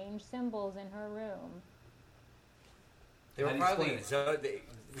strange symbols in her room. They were probably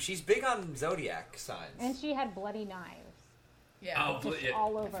she's big on Zodiac signs, and she had bloody knives. Yeah, all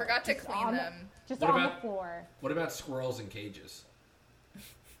over. I forgot to clean them. Just on the floor. What about squirrels in cages?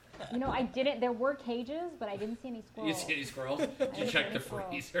 I didn't. There were cages, but I didn't see any squirrels. You see any squirrels? Did you check the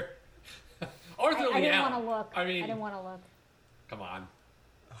freezer? I didn't want to look. I didn't want to look. Come on.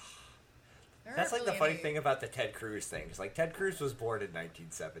 That's the funny thing about the Ted Cruz thing. It's Ted Cruz was born in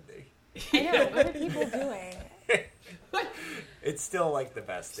 1970. I know. What are people doing? It's still the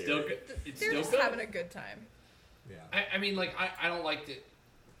best theory. Still good. They're just having a good time. Yeah. I mean, I don't like it.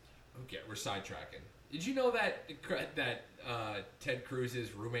 Okay, we're sidetracking. Did you know that Ted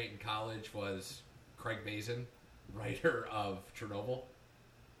Cruz's roommate in college was Craig Mazin, writer of Chernobyl?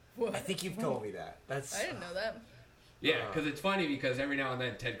 What? I think you've told me that. I didn't know that. Yeah, because it's funny because every now and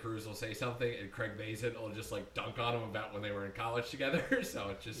then Ted Cruz will say something and Craig Mazin will just dunk on him about when they were in college together. So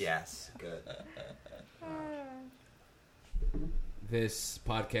it's just good. This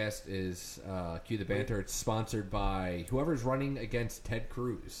podcast is Cue the Banter. It's sponsored by whoever's running against Ted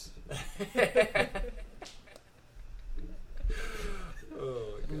Cruz.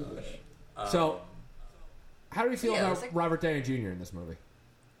 Oh my gosh. So, how do you feel about Robert Downey Jr. in this movie?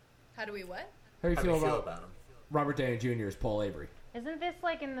 How do we what? How do you feel about him? Robert Downey Jr. as Paul Avery? Isn't this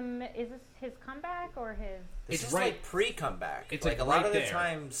is this his comeback or his? This is pre-comeback. It's a lot of the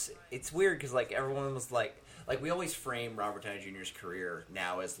times it's weird because everyone was we always frame Robert Downey Jr.'s career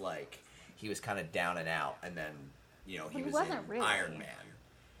now as he was kind of down and out, and then he was in really. Iron Man,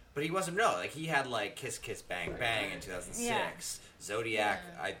 but he wasn't. No, he had Kiss Kiss Bang Bang in 2006. Yeah. Zodiac,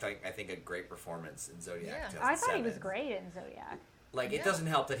 yeah. I think a great performance in Zodiac. Yeah. I thought he was great in Zodiac. It doesn't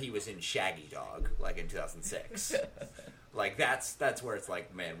help that he was in Shaggy Dog in 2006. That's where it's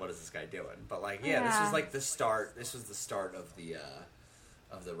man, what is this guy doing? But this was the start. This was the start of the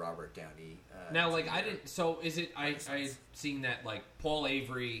Robert Downey. Now, I didn't. So is it? I seen that Paul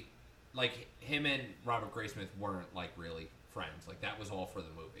Avery, him and Robert Graysmith weren't really friends. That was all for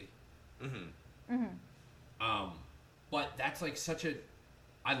the movie. Mm-hmm. But that's such a.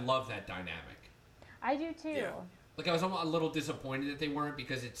 I love that dynamic. I do too. Yeah. I was almost a little disappointed that they weren't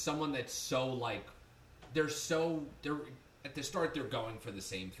because it's someone that's so they're at the start they're going for the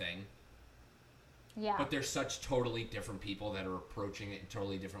same thing. Yeah. But they're such totally different people that are approaching it in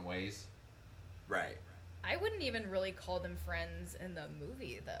totally different ways. Right. I wouldn't even really call them friends in the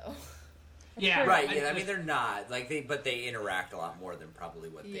movie though. Yeah. Right. Yeah. I mean, they're not but they interact a lot more than probably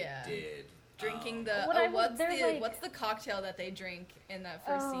what they did drinking the what's the cocktail that they drink in that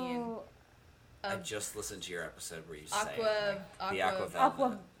first scene? I just listened to your episode where you say the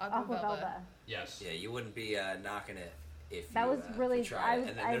Aqua Velva. Yes. Yeah, you wouldn't be knocking it if That you, was really. try it.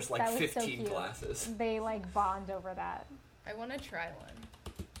 And then there's like that was 15 so cute. glasses. They like bond over that. I want to try one.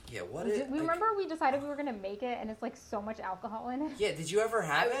 Yeah, We remember we decided we were gonna make it, and it's like so much alcohol in it. Yeah, did you ever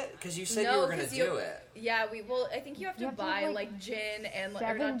have it? Because you said you were gonna do it. Yeah, I think you have to buy like gin and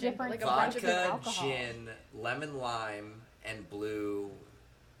or not gin, but, like a bunch of vodka, alcohol. gin, lemon lime, and blue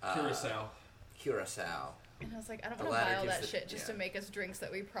Curacao. And I was like, I don't want to buy all that shit just to make us drinks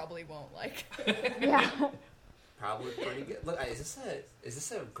that we probably won't like. Yeah. Probably pretty good. Look, is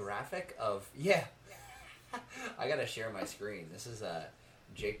this a graphic of? Yeah. I gotta share my screen. This is a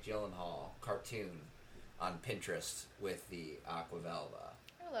Jake Gyllenhaal cartoon on Pinterest with the Aqua Velva.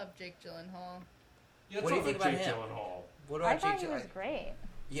 I love Jake Gyllenhaal. What do you think about Jake him? Gyllenhaal? What about I thought Jake he was Gyllenhaal? great.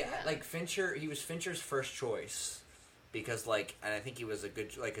 Yeah, like Fincher, he was Fincher's first choice because, like, and I think he was a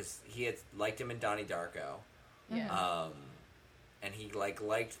good, like, cause he had liked him in Donnie Darko, Yeah. and he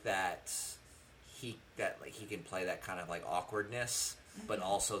liked that he can play that kind of like awkwardness, but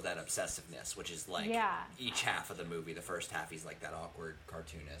also that obsessiveness, which is like each half of the movie. The first half, he's like that awkward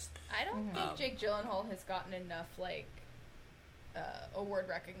cartoonist. I don't think Jake Gyllenhaal has gotten enough like award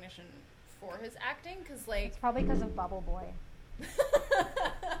recognition for his acting because like It's probably because of Bubble Boy.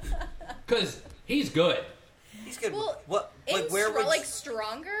 Because he's good. He's good. Well, what? Like where would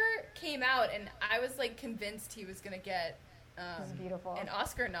Stronger came out, and I was like convinced he was gonna get This is beautiful. an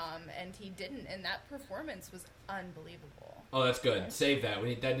Oscar nom, and he didn't. And that performance was unbelievable. Oh, that's good. Save that.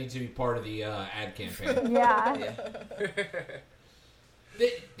 That needs to be part of the ad campaign. Yeah.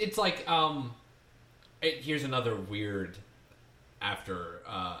 It's like here's another weird after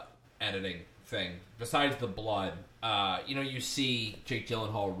editing thing. Besides the blood, you see Jake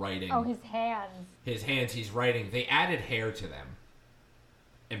Gyllenhaal writing. Oh, his hands. His hands. He's writing. They added hair to them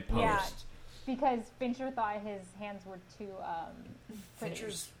in post. Yeah, because Fincher thought his hands were too pretty.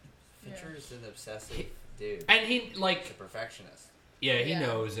 Fincher's an obsessive dude. And he He's like a perfectionist. he Yeah.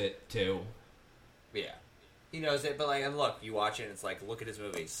 knows it too. Yeah, he knows it. But like, and look, you watch it, and it's like, look at his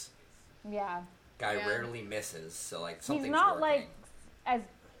movies. Yeah. Guy Yeah. rarely misses, so like something's He's not working. like as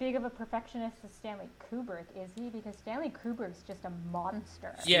big of a perfectionist as Stanley Kubrick, is he? Because Stanley Kubrick's just a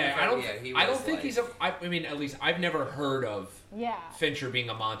monster. Yeah, I don't. he I don't was think like- he's a. I mean, at least I've never heard of Yeah. Fincher being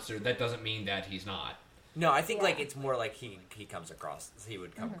a monster. That doesn't mean that he's not. No, I think Yeah. like it's more like he comes across. He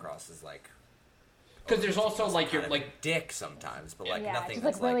would come across as like Because there's also like your kind of like a dick sometimes, but like Yeah, nothing just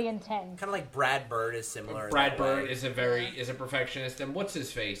that's like really intense. kind of like Brad Bird is similar. in Brad that Bird way. is a perfectionist, and what's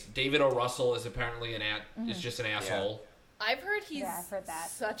his face? David O. Russell is apparently is just an asshole. I've heard he's Yeah, I've heard that.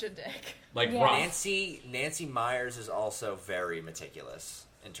 such a dick. Like Yeah. rough. Nancy Myers is also very meticulous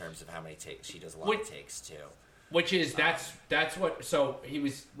in terms of how many takes she does. A lot Which- of takes too. Which is that's what. So he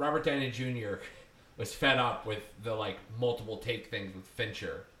was Robert Downey Jr. was fed up with the like multiple take things with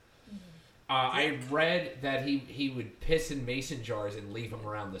Fincher. I read that he would piss in mason jars and leave them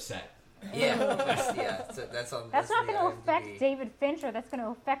around the set. Yeah, so that's on. That's not the going to IMDb. affect David Fincher. That's going to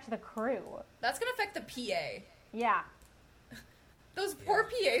affect the crew. That's gonna affect the PA. Yeah. Those poor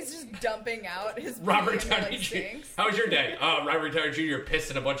PAs just dumping out his pee Robert into, Downey like, Jr. sinks. How was your day? Oh, Robert Downey Jr.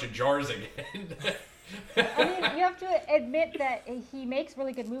 pissed in a bunch of jars again. I mean, you have to admit that he makes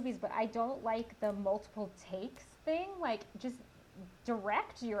really good movies, but I don't like the multiple takes thing. Like, just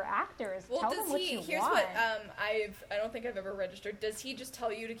direct your actors. Well, Tell does them what he? you Here's want. what I don't think I've ever registered. Does he just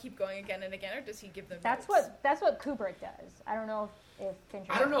tell you to keep going again and again, or does he give them? That's notes? what Kubrick does. I don't know if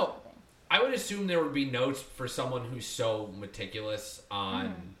Fincher. I don't does know. something. I would assume there would be notes for someone who's so meticulous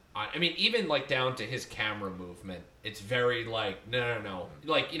on. I mean, even like down to his camera movement. It's very like no.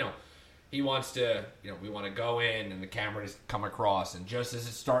 Like he wants to. We want to go in and the camera just come across, and just as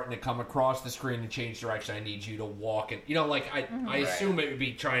it's starting to come across the screen and change direction, I need you to walk and I assume it would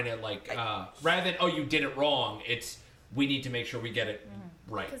be trying to like rather than you did it wrong. It's we need to make sure we get it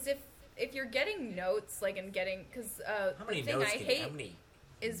right. Because if you're getting notes because How many the thing notes I can hate how many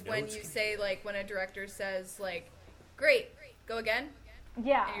is when notes you can say like when a director says like, "Great, go again."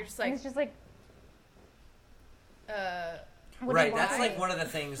 Yeah. And you're just And like- it's just like. What do you Right, want? that's like one of the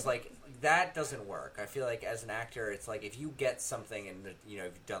things, like, that doesn't work. I feel like as an actor, it's like if you get something and,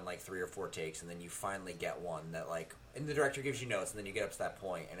 you've done like 3 or 4 takes and then you finally get one that like, and the director gives you notes and then you get up to that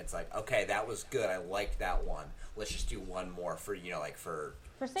point and it's like, okay, that was good. I liked that one. Let's just do one more for,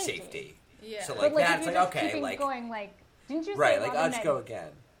 for safety. Yeah. So But like like, that, if it's you're like, just okay, keeping like, going, like, didn't you right, say like, Robin, I'll just that go again.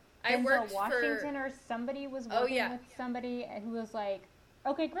 I Denzel worked Washington for or somebody was Oh, working with somebody who was like,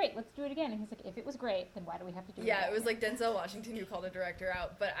 okay, great, let's do it again. And he's like, if it was great, then why do we have to do it Yeah, again? it was like Denzel Washington who called a director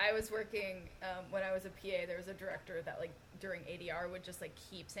out. But I was working, when I was a PA, there was a director that, like, during ADR would just, like,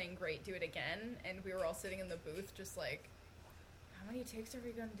 keep saying, great, do it again. And we were all sitting in the booth just like, how many takes are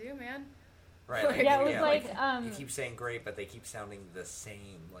we going to do, man? Right. Like- Yeah, it was like, you keep saying great, but they keep sounding the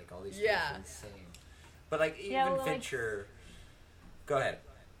same. Like all these Yeah. things the same. But like even Yeah, well, like- Fincher. Go ahead.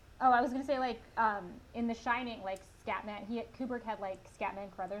 Oh, I was gonna say like in The Shining, like Scatman, Kubrick had like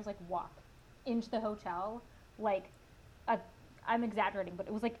Scatman Crothers like walk into the hotel, like I'm exaggerating, but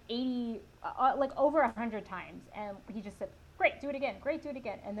it was like 80, like over 100 times, and he just said, "Great, do it again. Great, do it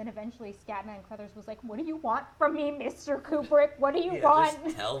again." And then eventually, Scatman Crothers was like, "What do you want from me, Mr. Kubrick? What do you want?"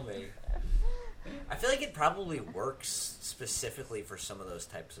 Just tell me. I feel like it probably works specifically for some of those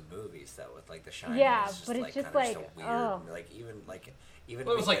types of movies, though, with like The Shining. Yeah, it's just, but it's like, just kinda like, so weird. oh. Even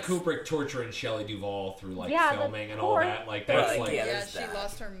Well, it was like with- Kubrick torturing Shelley Duvall through like Yeah, filming and but all poor- that. Like Well, that's like, like yeah, Yeah, there's she that.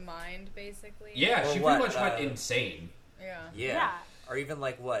 lost her mind, basically. yeah, Or she what, pretty much went insane. Yeah. Yeah. Yeah. Or even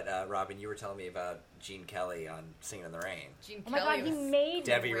like what, Robin, you were telling me about Gene Kelly on Singing in the Rain. Gene Oh my Kelly God, he was made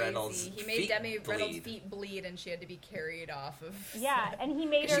Debbie crazy. Reynolds' He made feet Debbie Reynolds' bleed. feet bleed, and she had to be carried off of. Yeah, and he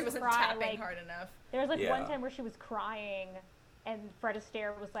made she her wasn't cry tapping like hard enough. there was like Yeah. one time where she was crying, and Fred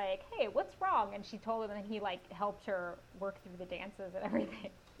Astaire was like, "Hey, what's wrong?" And she told him, and he like helped her work through the dances and everything.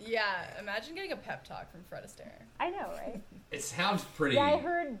 Yeah, imagine getting a pep talk from Fred Astaire. I know, right? It sounds pretty. Yeah, I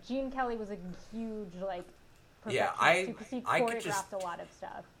heard Gene Kelly was a huge like. Yeah, because he I could choreographed just- a lot of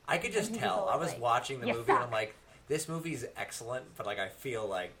stuff. I could just And he tell. I always was like, watching the "You movie and I'm suck." like, this movie's excellent, but like I feel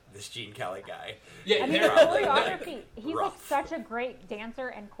like this Gene Kelly guy. Yeah, I mean, the they're- probably, choreography. He's like rough. such a great dancer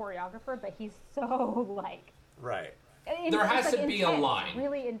and choreographer, but he's so like. Right. There has it's, to be a intense, line.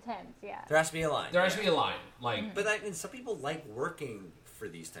 Really intense, yeah. There has to be a line. There has to be a line. Like But and some people like working for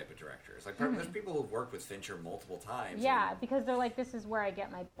these type of directors. Like there's people who've worked with Fincher multiple times. Mm-hmm. Yeah, because they're like, this is where I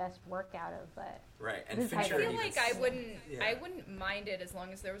get my best work out of. But Right. And This is I Fincher feel even like I wouldn't. Yeah. I wouldn't mind it as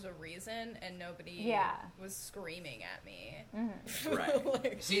long as there was a reason and nobody Yeah. was screaming at me. Right.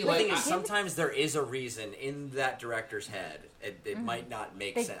 Like, see, The like thing is, I- sometimes there is a reason in that director's head. It might not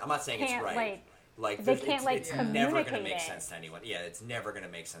make They sense. I'm not saying it's can't, right. Like they there's- can't, like, it's never going to communicate make it. sense to anyone. Yeah, it's never going to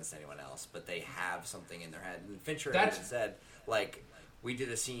make sense to anyone else. But they have something in their head. And Fincher That's- even said, like, we did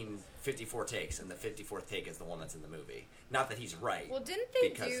a scene 54 takes, and the 54th take is the one that's in the movie. Not that he's right. well, didn't they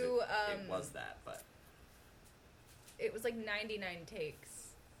because do? it was that, but It was like 99 takes.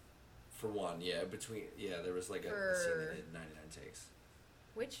 for one, yeah, there was like a scene that did 99 takes.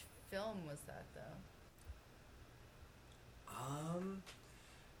 Which film was that though?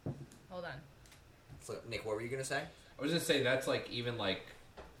 Hold on. So Nick, what were you gonna say? I was gonna say that's like even like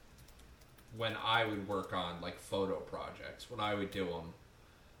when I would work on like photo projects, when I would do them,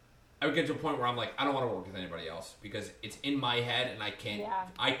 I would get to a point where I'm like, I don't want to work with anybody else because it's in my head and I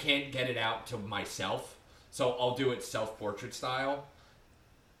can't get it out to myself. So I'll do it self-portrait style,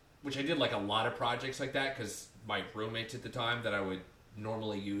 which I did like a lot of projects like that because my roommates at the time that I would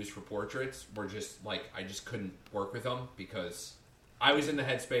normally use for portraits were just like, I just couldn't work with them because I was in the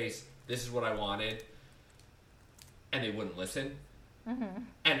headspace. This is what I wanted. And they wouldn't listen.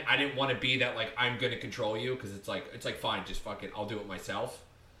 And I didn't want to be that, like, I'm going to control you, because it's like, fine, just fucking, I'll do it myself.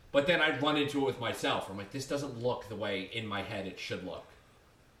 But then I'd run into it with myself. I'm like, this doesn't look the way in my head it should look.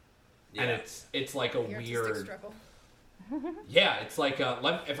 Yeah. And it's like a The artistic weird... struggle. Yeah, it's like,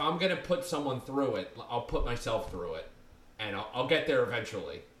 if I'm going to put someone through it, I'll put myself through it. And I'll get there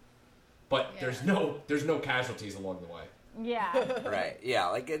eventually. But Yeah. there's no casualties along the way. Yeah. Right. Yeah.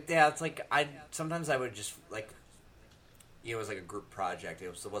 Like it's like sometimes I would just like. It was like a group project. It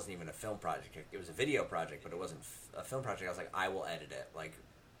wasn't even a film project. It was a video project, but it wasn't a film project. I was like, I will edit it. Like,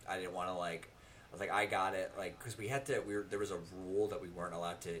 I didn't want to like. I was like, I got it. Like, because we had to. There was a rule that we weren't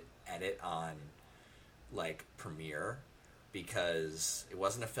allowed to edit on, like Premiere, because it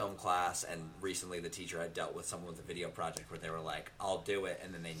wasn't a film class. And recently, the teacher had dealt with someone with a video project where they were like, I'll do it,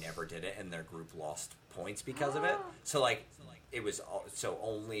 and then they never did it, and their group lost points because of it. So like, it was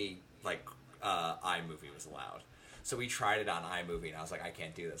only like iMovie was allowed. So we tried it on iMovie, and I was like, I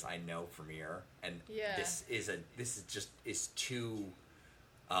can't do this. I know Premiere, and Yeah. this is too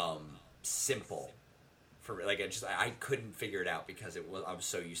simple for me. Like I couldn't figure it out because I was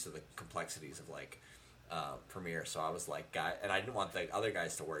so used to the complexities of like Premiere. So I was like, and I didn't want the other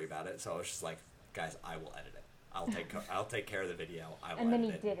guys to worry about it. So I was just like, guys, I will edit it. I'll take care of the video. I will And then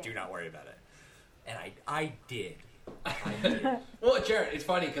edit he it. did it. Do not worry about it. And I did. Well, Jared, it's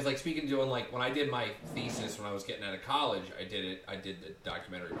funny because, like, speaking to doing, like, when I did my thesis when I was getting out of college, I did the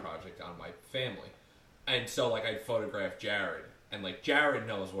documentary project on my family. And so, like, I photographed Jared. And, like, Jared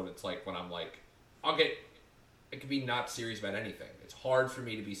knows what it's like when I'm like, it could be not serious about anything. it's hard for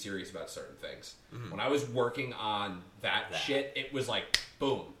me to be serious about certain things. When I was working on that shit, it was like,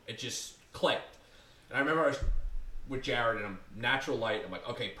 boom, it just clicked. And I remember I was with Jared and I'm natural light. I'm like,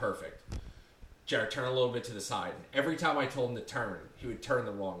 okay, perfect. Jared, turn a little bit to the side. And every time I told him to turn, he would turn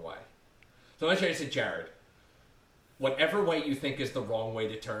the wrong way. So I said, Jared, whatever way you think is the wrong way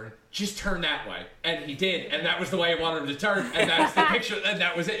to turn, just turn that way. And he did, and that was the way I wanted him to turn, and that's the picture, and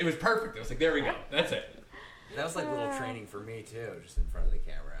that was it. It was perfect. I was like, there we go. That's it. That was like a little training for me too, just in front of the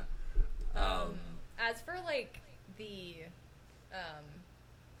camera. As for like the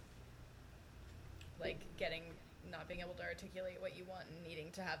like not being able to articulate what you want and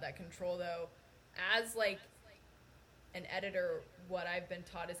needing to have that control, though, as like an editor, what I've been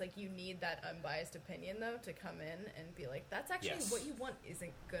taught is like you need that unbiased opinion though to come in and be like, that's actually what you want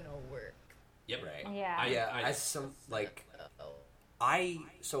isn't gonna work. Yep. Right. Yeah. As some like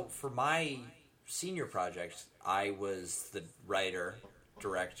so for my senior project, I was the writer,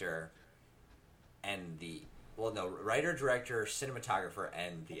 director, and writer, director, cinematographer,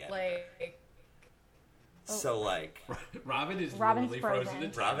 and the editor. Like, So like, Robin's Robin's literally frozen. frozen.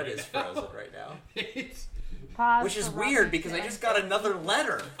 in time Robin right is now. frozen right now, Pause which is for weird Robin's because I frozen. just got another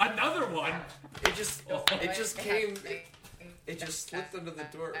letter. Another one. It just came. It just slipped under the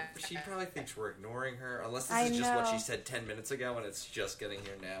door. She probably thinks we're ignoring her, unless this I is just what know. she said 10 minutes ago, and it's just getting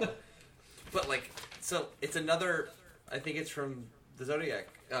here now. But like, so it's another. I think it's from the Zodiac.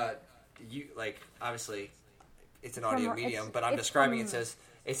 You like obviously, it's an audio medium, but I'm it's describing. from-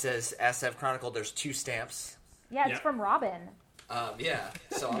 It says SF Chronicle. There's 2 stamps. Yeah, it's Yeah. from Robin. Yeah.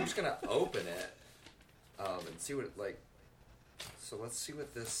 So I'm just gonna open it, and see what it like. So let's see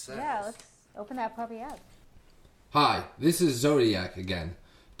what this says. Yeah, let's open that puppy up. Hi, this is Zodiac again.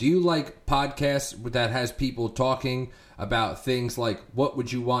 Do you like podcasts that has people talking about things like what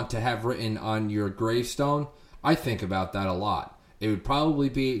would you want to have written on your gravestone? I think about that a lot. It would probably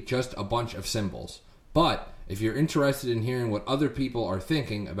be just a bunch of symbols. But if you're interested in hearing what other people are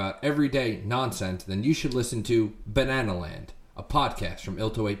thinking about everyday nonsense, then you should listen to Banana Land, a podcast from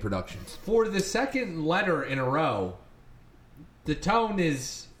Ilto 8 Productions. For the second letter in a row, the tone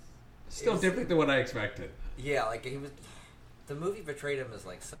is still different than what I expected. Yeah, like he was. The movie portrayed him as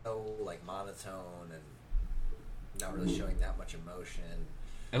like so like monotone and not really showing that much emotion.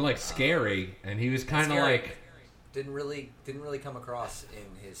 And like scary, and he was kind of Scary. like, Didn't really come across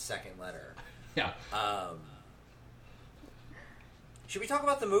in his second letter. yeah. Should we talk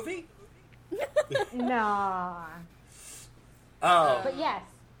about the movie? No. Oh, But yes,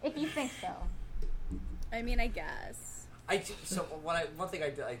 if you think so. I mean, I guess. so one thing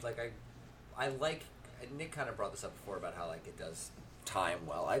I like. Nick kind of brought this up before about how like it does time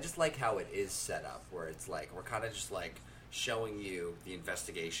well. I just like how it is set up, where it's like we're kind of just like showing you the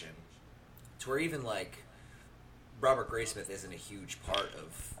investigation, to where even like Robert Graysmith isn't a huge part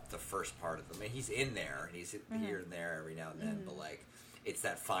of the first part of the. I mean, he's in there and he's here and there every now and then, but like it's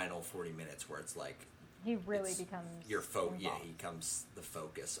that final 40 minutes where it's like He really it's becomes Yeah, involved. he becomes the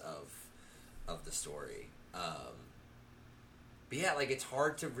focus of the story. But yeah, like it's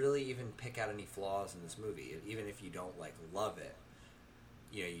hard to really even pick out any flaws in this movie, even if you don't like love it.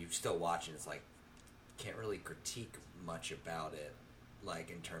 You know, you still watch it. It's like can't really critique much about it,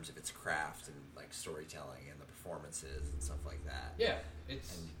 like in terms of its craft and like storytelling and the performances and stuff like that. Yeah,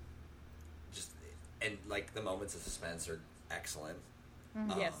 it's And like the moments of suspense are excellent.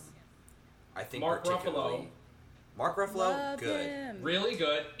 Yes. I think Mark particularly Mark Ruffalo, Love good. him. really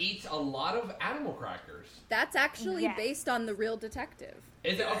good. Eats a lot of animal crackers. That's actually Yes. based on the real detective.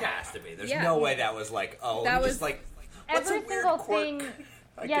 Is it It okay? has to be. There's Yeah. no way that was like, oh, That he was- just like what's Every a weird single quirk? thing.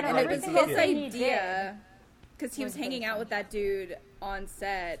 I Yeah, could no, And write it every was single his thing he idea because he was was hanging based out on with that dude on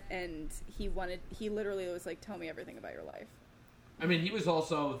set, and he literally was like, "Tell me everything about your life." I mean, he was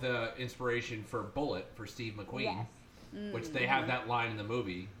also the inspiration for Bullet for Steve McQueen, Yes. which they have that line in the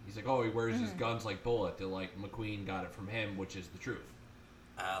movie. He's like, "Oh, he wears his guns like Bullet." They're like, McQueen got it from him, which is the truth.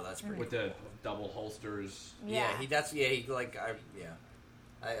 Oh, that's pretty. With the double holsters. Yeah, he like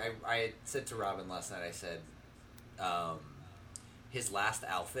I had said to Robin last night. I said, his last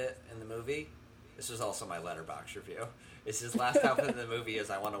outfit in the movie. This was also my Letterboxd review. His last outfit in the movie is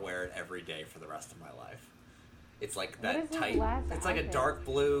I want to wear it every day for the rest of my life. It's like What is that his tight. last It's like a outfit? dark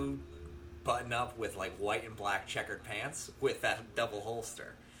blue button up with like white and black checkered pants with that double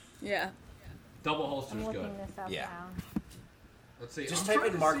holster. Yeah. Double I'm holster's looking good. this up Yeah. now. Let's see. Just I'm type trying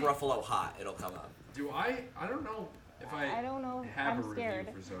in to Mark see- Ruffalo hot. It'll come up. Do I? I don't know if I don't know. have I'm a scared.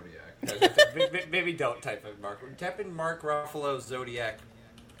 review for Zodiac. Maybe don't type in Mark. Type in Mark Ruffalo Zodiac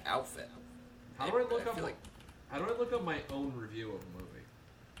outfit. How do I look up? feel like- How do I look up my own review of a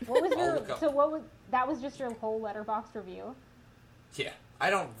movie? What was I'll your? look up- So what was? That was just your whole Letterboxd review. Yeah, I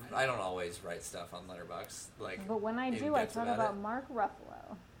don't always write stuff on Letterboxd. Like, But when I in do, I depth talk about Mark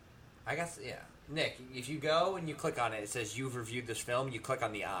Ruffalo. I guess, yeah. Nick, if you go and you click on it, it says you've reviewed this film. You click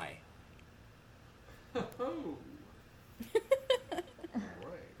on the eye. Oh.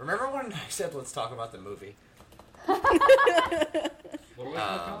 Remember when I said let's talk about the movie? What do I click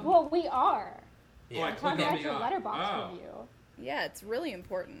on? Well, we are. Oh, I We're click talking on about the your eye. letterbox Oh. review. Yeah, it's really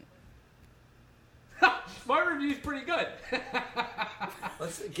important. My review's pretty good.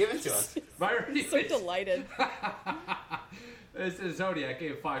 Let's give it to us. My review So is... delighted. This is Zodiac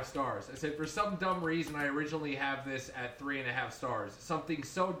gave 5 stars. I said, for some dumb reason, I originally have this at 3.5 stars. Something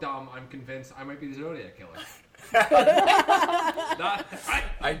so dumb, I'm convinced I might be the Zodiac killer.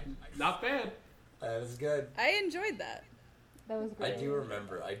 Not bad. That was good. I enjoyed that. That was I great. do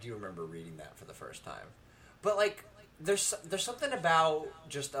remember reading that for the first time. But like, there's something about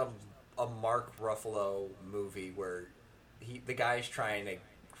just a Mark Ruffalo movie where the guy's trying to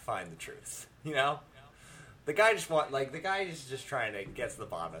find the truth. You know, the guy is just trying to get to the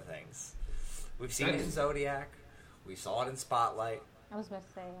bottom of things. We've seen it in Zodiac. We saw it in Spotlight. I was about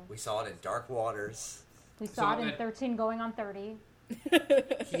to say. We saw it in Dark Waters. We saw So it in that- 13 going on 30. Yeah,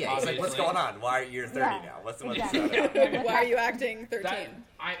 he's like, what's Obviously. going on? Why are you 30 Yeah, now? What's exactly. Why are you acting 13? That,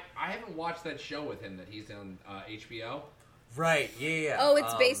 I haven't watched that show with him that he's on HBO. Right, yeah. Oh,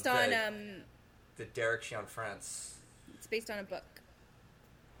 it's based on the Derek Cianfrance. it's based on a book.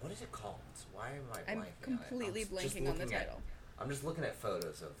 What is it called? Why am I blanking I'm on it? completely I'm just blanking on the looking at- title. I'm just looking at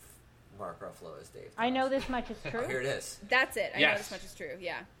photos of Mark Ruffalo as Dave. I know Thomas. this much is Oh, true. here it is. That's it. I know Yes. this much is true.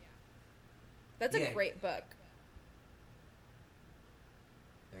 Yeah. That's Yeah. a great book.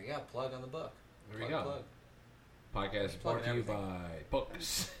 There you go. Plug on the book. There we Plug, go. plug. Podcast brought to you everything. by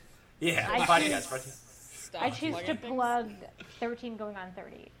books. Yeah, I podcast. choose- Stop I choose to plugging things. plug 13 going on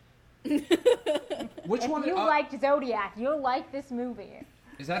 30. Which If one? you liked Zodiac, you'll like this movie.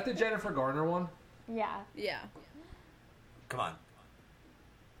 Is that the Jennifer Garner one? Yeah. Yeah. Come on.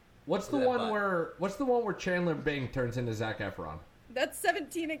 What's the Look at that one butt. where? What's the one where Chandler Bing turns into Zac Efron? That's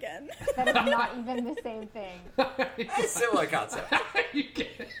 17 again. That is not even the same thing. Similar concept. You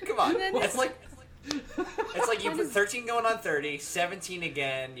kidding? Come on. then- It's like you put 13 going on 30, 17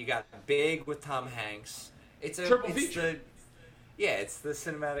 again. You got Big with Tom Hanks. It's Triple feature. It's the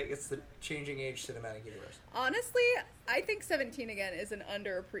cinematic. It's the changing age cinematic universe. Honestly, I think 17 again is an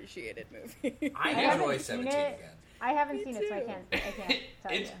underappreciated movie. I haven't enjoy seen 17 it. again. I haven't Me seen it, so I too. can't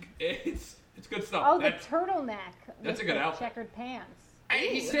tell you. It's good stuff. Oh, the That- turtleneck. That's with a good the outfit. checkered pants.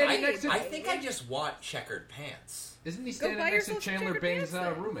 he's standing next to. I think I just want checkered pants. Isn't he standing buy next to yourself Chandler checkered Bing's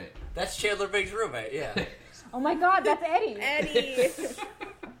pants then. roommate? That's Chandler Bing's roommate. Yeah. Oh my God, that's Eddie. Eddie.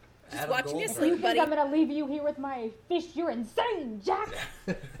 Adam watching you Goldberg. sleep. You think buddy. I'm gonna leave you here with my fish? You're insane, Jack.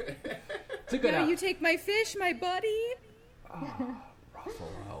 It's a good No, out. you take my fish, my buddy.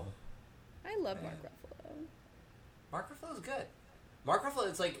 Ruffalo. I love Mark Ruffalo. Mark Ruffalo's good. Mark Ruffalo,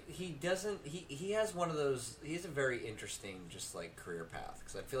 it's like he has one of those. He has a very interesting, just like career path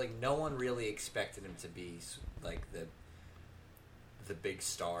because I feel like no one really expected him to be like the big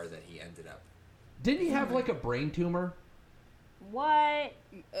star that he ended up. Didn't he have like a brain tumor? What?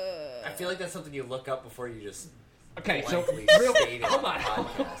 I feel like that's something you look up before you just Okay, so blankly real, state it hold on on,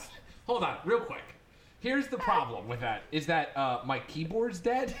 the podcast. hold on, real quick. Here's the problem with that: is that my keyboard's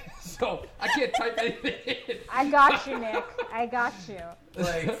dead, so I can't type anything in. I got you, Nick. I got you.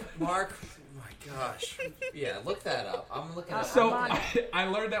 Like Mark, my gosh, yeah, look that up. I'm looking at. So I'm on I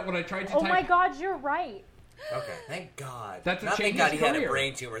learned that when I tried to Oh type. my God, you're right. Okay, thank God. That's a Not change thank God his he had a career.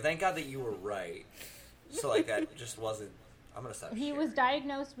 brain tumor. Thank God that you were right. So like that just wasn't. I'm gonna stop. He sharing. was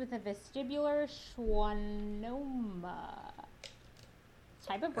diagnosed with a vestibular schwannoma.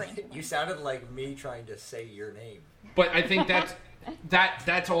 Type of brain tumor. You sounded like me trying to say your name. But I think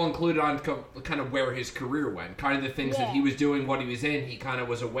that's all included on kind of where his career went. Kind of the things that he Yeah. was doing, what he was in. He kind of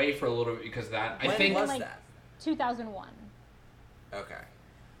was away for a little bit because of that. I When think was like- that? 2001. Okay.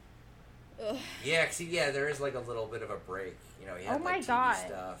 Ugh. Yeah, see, yeah, there is like a little bit of a break. You know, he had Oh my like TV God.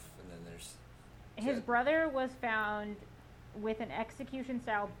 stuff, and then there's. His Good. brother was found with an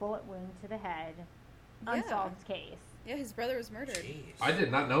execution-style bullet wound to the head. Yeah. Unsolved case. Yeah, his brother was murdered. Jeez. I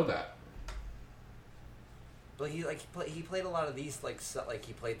did not know that. But he played a lot of these like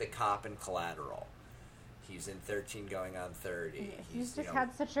he played the cop in Collateral. He was in 13 going on 30. He's you just know,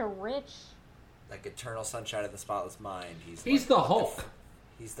 had such a rich. like Eternal Sunshine of the Spotless Mind. He's He's like, the Hulk.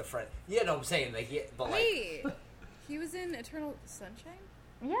 He's the friend. Yeah, no, I'm saying like, but like, Wait, he was in Eternal Sunshine?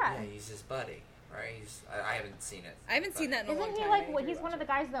 Yeah. yeah, he's his buddy, right? I haven't seen it. I haven't seen that in a long Isn't time. he like? I Well, need to he's one of rewatch the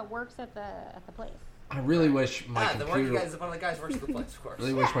guys that works at the place. I really wish my The computer. one of the guys works at the place, of course.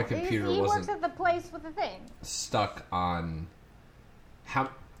 Really wish my Yeah, computer he works wasn't at the place with the thing. stuck on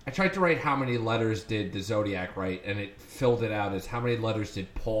I tried to write how many letters did the Zodiac write, and it filled it out as how many letters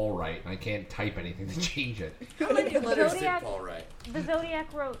did Paul write, and I can't type anything to change it. How many letters did Zodiac- Paul write? The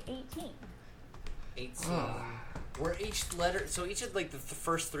Zodiac wrote 18. 18. Were each letter... So each of, like, the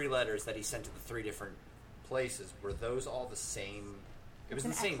first 3 letters that he sent to the 3 different places, were those all the same... It was the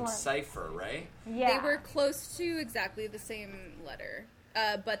That's an same excellent- cipher, right? Yeah. They were close to exactly the same letter,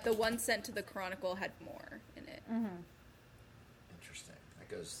 but the one sent to the Chronicle had more in it. Interesting. That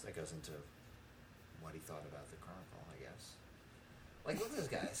goes into what he thought about the Chronicle, I guess. Like, look at this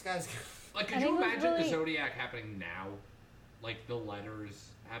guy. This guy's... Like, I could you think it was imagine the really- Zodiac happening now? Like, the letters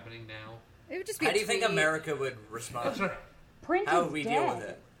happening now? It would just be. How a do you think tweet. America would respond? Print How is would we dead. deal with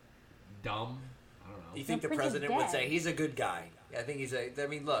it? Dumb? I don't know. Do you think the Prince is president would dead. say, he's a good guy? I think he's a... I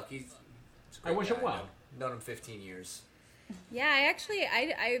mean, look, he's a great I wish him guy. well. I've known him 15 years. Yeah,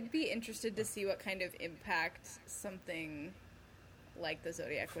 I'd be interested to see what kind of impact something like the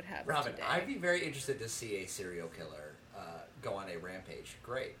Zodiac would have Robin, today. I'd be very interested to see a serial killer go on a rampage.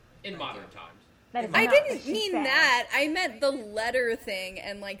 Great. In Thank modern you. times. That is I not what didn't she mean said. that. I meant the letter thing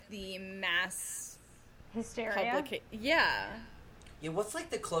and like the mass Hysteria. publication. Yeah. Yeah, what's like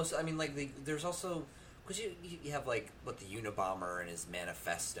the close? I mean, like there's also because you have like what the Unabomber and his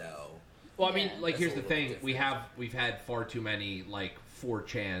manifesto. Well, I mean, Yeah. like, That's here's a the little thing: different. we've had far too many like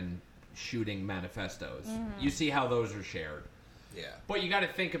 4chan shooting manifestos. You see how those are shared. Yeah. What you got to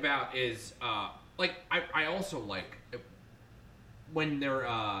think about is, like, I also like when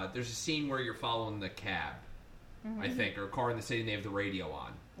there's a scene where you're following the cab, I think, or a car in the city, and they have the radio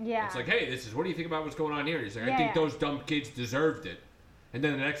on. Yeah. It's like, hey, what do you think about what's going on here? And he's like, I Yeah, think yeah. those dumb kids deserved it. And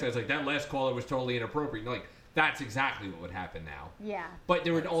then the next guy's like, that last caller was totally inappropriate. And you're like, that's exactly what would happen now. Yeah. But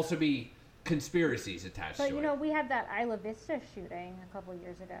there would also be conspiracies attached But to you it. know, we had that Isla Vista shooting a couple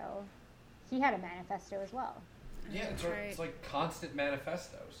years ago. He had a manifesto as well. Yeah, That's it's right. like constant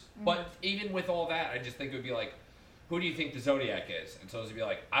manifestos. But even with all that, I just think it would be like, who do you think the Zodiac is? And so it would be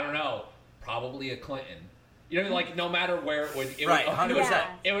like, I don't know, probably a Clinton. You know, like no matter where it would, Right, 100%. Yeah.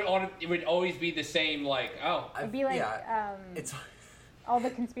 It would always be the same. Like, oh, It'd be like yeah, it's all the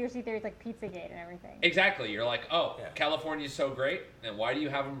conspiracy theories, like Pizzagate and everything. exactly. You're like, oh, Yeah. California's so great, and why do you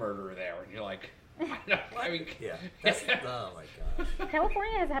have a murderer there? And you're like, I mean, yeah. That's, oh my gosh.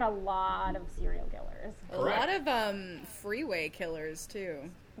 California has had a lot of serial killers. A Correct. lot of freeway killers too.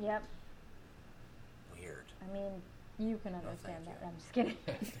 Yep. Weird. I mean, you can understand thank that. I'm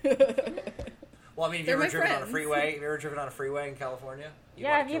just kidding. Well, I mean, have you They're ever my driven on a friends. freeway? Have you ever driven on a freeway in California? You'd Yeah,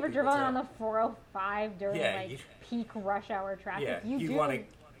 wanna have you kill ever people, driven too. on the 405 during Yeah, like you- peak rush hour traffic? Yeah, you you'd want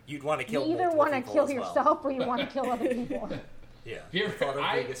to kill. You either multiple want to people kill as well. yourself or you want to kill other people. Yeah. You The ever- thought of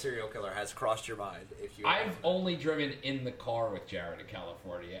I- being a serial killer has crossed your mind. If you. I've only driven in the car with Jared in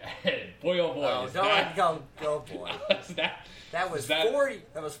California, and boy, oh boy, Oh, is no, that, go boy. that That was that-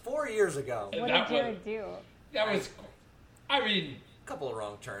 4 years ago. Yeah. What That did Jared do? that was. I mean, A couple of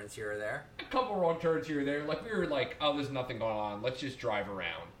wrong turns here or there. a couple wrong turns here or there. Like we were like, oh, there's nothing going on. Let's just drive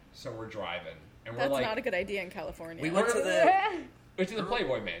around. So we're driving, and we're That's like, not a good idea in California. We went to the. it's to the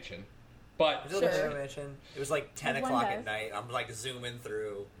Playboy Mansion. But Was it Sure. the mansion? It was like 10 As one o'clock does. at night. I'm like zooming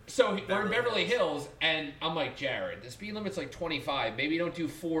through. so we're in Beverly Beverly Hills. Hills, and I'm like, Jared, the speed limit's like 25. Maybe you don't do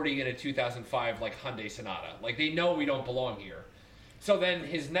 40 in a 2005 like Hyundai Sonata. Like they know we don't belong here. So then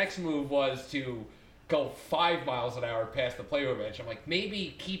his next move was to go 5 miles an hour past the Playboy Mansion. I'm like,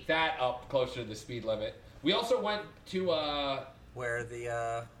 maybe keep that up closer to the speed limit. We also went to Where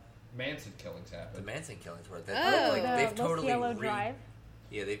the Manson killings happened. Manson killings were. They, Oh. like, The they've Los totally Cielo Drive.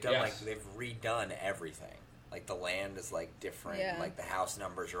 Yeah, they've done Yes. they've redone everything. Like the land is like different. Yeah. Like the house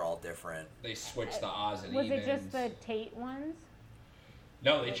numbers are all different. They switched the odds and Was evens. it just the Tate ones?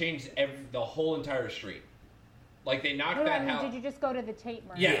 No, they changed the whole entire street. Like they knocked No, that I mean, house. did you just go to the Tate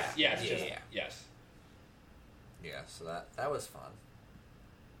murder? Yes, Yeah. yes, Yeah, just- yeah. yes. Yeah, so that was fun.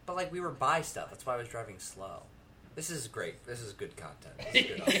 But like we were by stuff. That's why I was driving slow. This is great. This is good content. This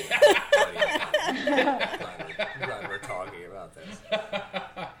is good I'm glad we're talking about this.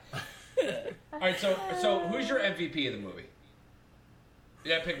 All right, so who's your MVP of the movie?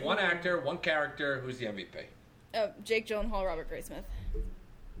 You gotta pick one actor, one character. Who's the MVP? Jake Gyllenhaal, Robert Graysmith.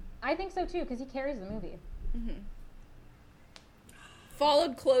 I think so too, because he carries the movie.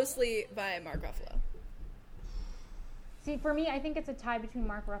 Followed closely by Mark Ruffalo. See, for me, I think it's a tie between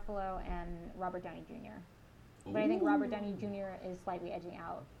Mark Ruffalo and Robert Downey Jr. But I think Robert Downey Jr. is slightly edging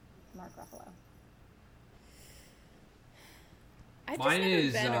out Mark Ruffalo. I've just Mine never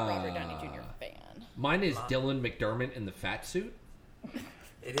is, been a Robert Downey Jr. fan. Mine is Dylan McDermott in the fat suit.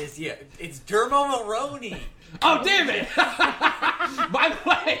 It is, yeah. It's Dermo Mulroney. Oh, damn it! By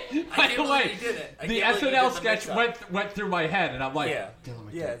the way, the SNL sketch went through my head, and I'm like,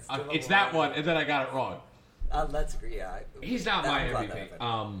 it's that one, and then I got it wrong. That's great. Yeah, he's not my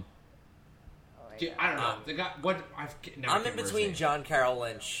MVP. I don't know. The guy. What? I'm in between John Carroll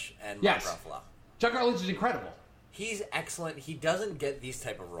Lynch and Mark Ruffalo. John Carroll Lynch is incredible. He's excellent. He doesn't get these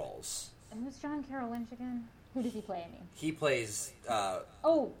type of roles. And who's John Carroll Lynch again? Who does he play, Amy? He plays Arthur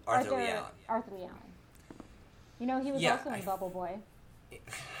Lee Allen. Arthur Lee Allen. You know, he was also in Bubble Boy.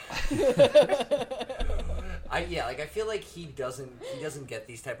 I feel like he doesn't get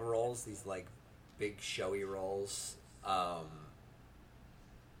these type of roles, these like big showy roles.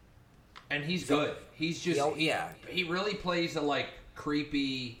 And he's good. He's just he really plays a like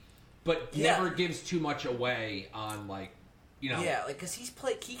creepy, but never gives too much away on like, you know. Yeah, like because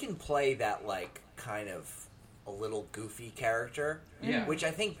he can play that like kind of a little goofy character. Yeah. Which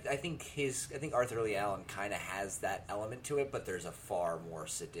I think Arthur Lee Allen kind of has that element to it, but there's a far more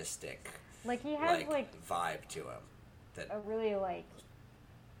sadistic like he has like vibe to him. That a really like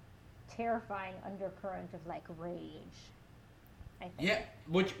terrifying undercurrent of like rage. I think. Yeah,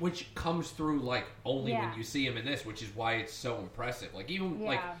 which comes through like only when you see him in this, which is why it's so impressive. Like even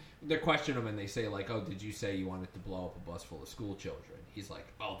like they question him and they say like, "Oh, did you say you wanted to blow up a bus full of school children?" He's like,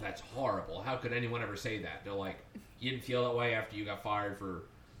 "Oh, that's horrible. How could anyone ever say that?" They're like, "You didn't feel that way after you got fired for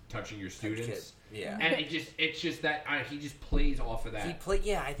touching your students." Yeah, and it's just that he just plays off of that.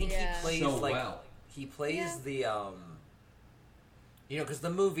 I think he plays so like well. He plays the because the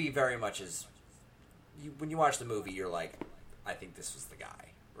movie very much is. When you watch the movie, you're like, I think this was the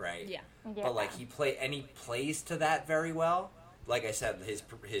guy, right? Yeah. But like he plays to that very well. Like I said, his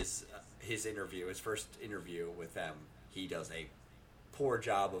first interview with them, he does a poor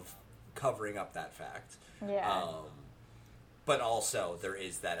job of covering up that fact. Yeah. But also there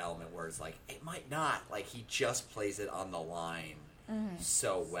is that element where it's like it might not. Like he just plays it on the line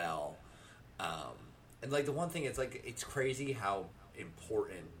so well. And like the one thing, it's like it's crazy how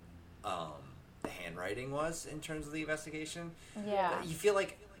important the handwriting was in terms of the investigation. Yeah. I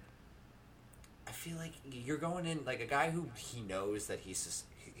feel like you're going in like a guy who he knows that he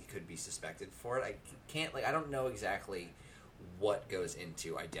could be suspected for it. I don't know exactly what goes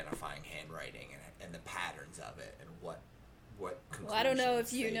into identifying handwriting and the patterns of it and what conclusions. Well, I don't know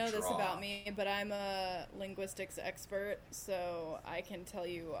if you know this draw. about me, but I'm a linguistics expert, so I can tell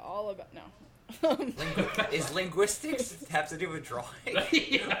you all about Is linguistics have to do with drawing,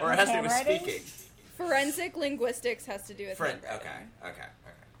 or it has to do with speaking? Forensic linguistics has to do with handwriting. Okay.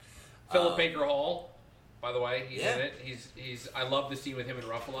 Philip Baker Hall, by the way, he's in it. He's. I love the scene with him and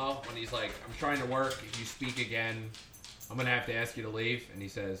Ruffalo when he's like, "I'm trying to work. If you speak again, I'm gonna have to ask you to leave." And he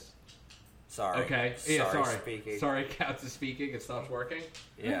says, "Sorry." Okay. Sorry. Speaking. Sorry counts as speaking. It stops working.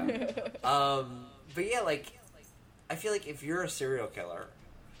 Yeah. But yeah, like I feel like if you're a serial killer,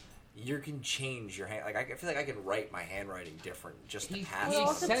 you can change your hand. Like I feel like I can write my handwriting different just to pass. He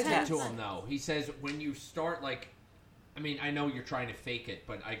says it to him though. He says when you start like, I mean, I know you're trying to fake it,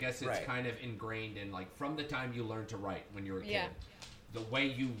 but I guess it's kind of ingrained in like from the time you learn to write when you're a kid, the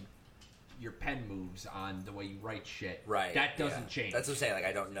way your pen moves on the way you write shit. Right. That doesn't change. That's what I'm saying. Like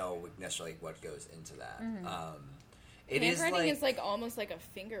I don't know necessarily what goes into that. Handwriting is like almost like a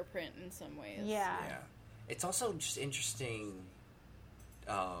fingerprint in some ways. Yeah. It's also just interesting.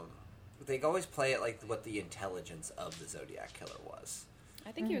 They always play it like what the intelligence of the Zodiac killer was.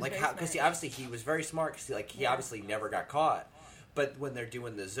 I think he was like very because smart. obviously he was very smart because he obviously never got caught. But when they're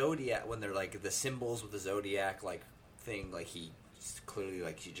doing the Zodiac, when they're like the symbols with the Zodiac like thing, like he clearly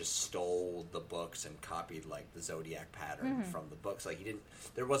like he just stole the books and copied like the Zodiac pattern from the books. Like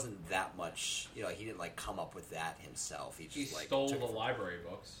there wasn't that much. He didn't like come up with that himself. He just stole the library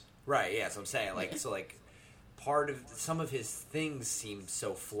books. Right. Yeah. So I'm saying like so like. Part of some of his things seem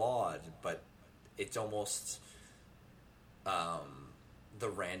so flawed, but it's almost the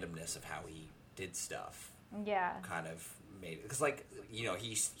randomness of how he did stuff. Yeah, kind of made it because, like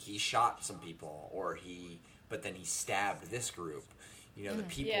he shot some people, but then he stabbed this group. The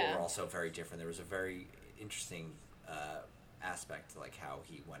people were also very different. There was a very interesting aspect to like how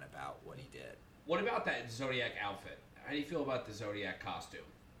he went about what he did. What about that Zodiac outfit? How do you feel about the Zodiac costume?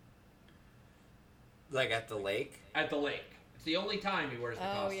 Like at the lake? At the lake. It's the only time he wears the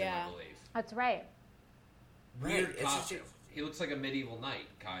costume, I believe. That's right. Weird costume. He looks like a medieval knight,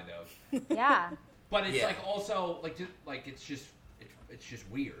 kind of. Yeah. But it's like also like it's just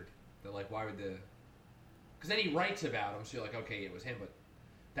weird. They're like, why would the? Because then he writes about him, so you're like, okay, it was him. But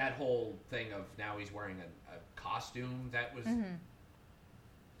that whole thing of now he's wearing a costume that was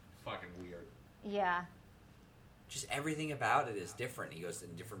fucking weird. Yeah. just everything about it is different. He goes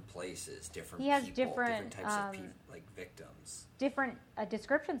in different places, different He has people, different, types of like victims. Different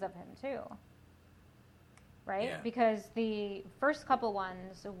descriptions of him too. Right? Yeah. Because the first couple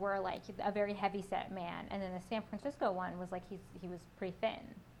ones were like a very heavy set man, and then the San Francisco one was like he was pretty thin.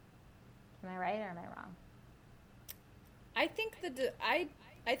 Am I right or am I wrong? I think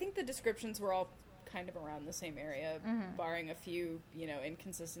I think the descriptions were all kind of around the same area, barring a few,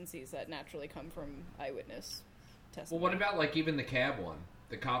 inconsistencies that naturally come from eyewitness testimony. Well, what about like even the cab one?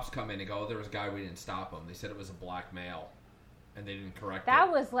 The cops come in and go, "Oh, there was a guy, we didn't stop him." They said it was a black male, and they didn't correct it.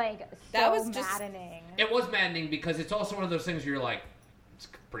 That was like That was just- maddening. It was maddening because it's also one of those things where you're like, it's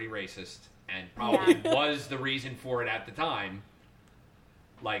pretty racist, and probably was the reason for it at the time.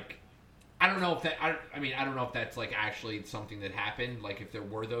 Like, I don't know if that. I mean, I don't know if that's like actually something that happened. Like, if there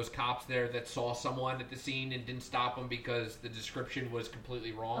were those cops there that saw someone at the scene and didn't stop them because the description was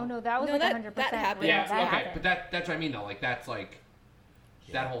completely wrong. Oh no, that was No, like that 100%. happened. Yeah, that okay, happened. but that's what I mean though. Like, that's like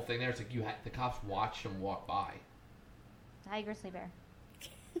that whole thing there. It's like the cops watched him walk by. Tiger Sleeper.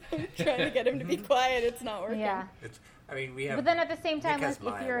 Trying to get him to be quiet, it's not working. Yeah. We have. But then at the same time, Nick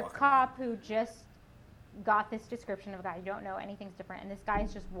like, if Esmaya you're a walking cop who just got this description of a guy you don't know anything's different, and this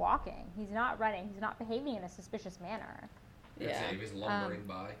guy's just walking, he's not running, he's not behaving in a suspicious manner. Yeah. He was lumbering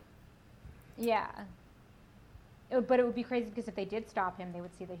by. Yeah. But it would be crazy because if they did stop him, they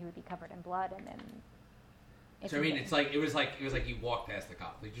would see that he would be covered in blood, and then. So I mean, it's like it was like you walk past the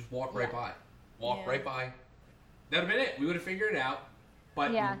cop. Like, just walk right by, Yeah. right by. That'd have been it. We would have figured it out.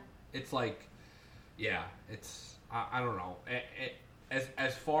 But Yeah. it's like, yeah, it's I don't know.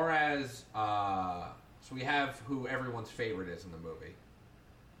 As far as so we have who everyone's favorite is in the movie.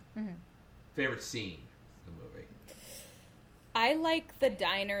 Mm-hmm. Favorite scene in the movie. I like the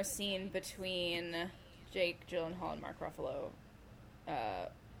diner scene between Jake Gyllenhaal and Mark Ruffalo,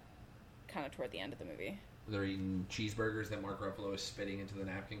 kind of toward the end of the movie. They're eating cheeseburgers that Mark Ruffalo is spitting into the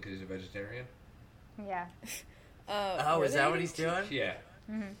napkin because he's a vegetarian. Yeah. Oh, were is they that what eating he's doing? Yeah.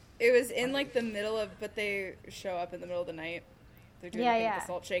 It was in like the middle of, but they show up in the middle of the night. They're doing Yeah, the thing yeah. with the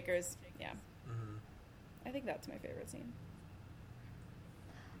salt shakers. Yeah. Mm-hmm. I think that's my favorite scene.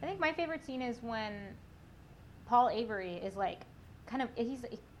 I think my favorite scene is when Paul Avery is like, he's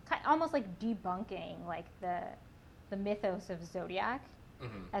almost like debunking like the mythos of Zodiac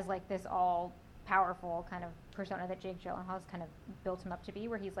as like this all powerful kind of persona that Jake Gyllenhaal has kind of built him up to be,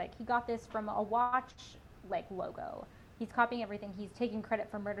 where he's like, he got this from a watch like logo. He's copying everything. He's taking credit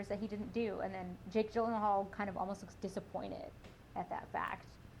for murders that he didn't do, and then Jake Gyllenhaal kind of almost looks disappointed at that fact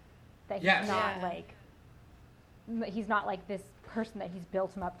that he's Yes. not Yeah. he's not like this person that he's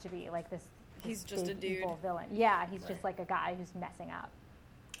built him up to be, like this. He's just big a dude. evil villain. Yeah, he's Right. just like a guy who's messing up.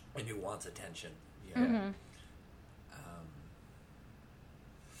 And who wants attention? Yeah. Mm-hmm.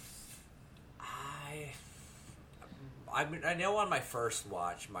 I know on my first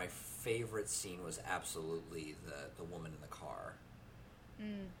watch, my favorite scene was absolutely the woman in the car.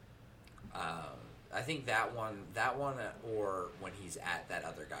 I think that one, or when he's at that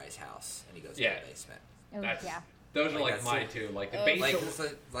other guy's house and he goes Yeah. to the basement. Oh, That's yeah. those are Like, like that's mine it. too. Like the Oh. base.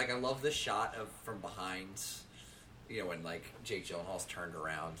 Like I love the shot of from behind. When like Jake Gyllenhaal's turned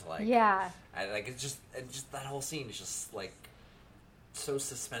around, like Yeah. and like it's just that whole scene is just like so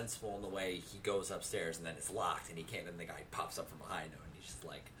suspenseful in the way he goes upstairs and then it's locked and he can't. And the guy pops up from behind him and he's just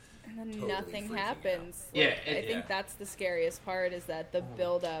like, And then Totally nothing freaking happens. out. Yeah, Like, I it- think yeah. that's the scariest part, is that the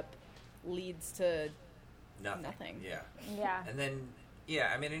build-up leads to nothing. Yeah. Yeah. And then,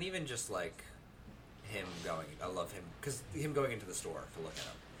 I mean, and even just like him going, I love him because him going into the store to look at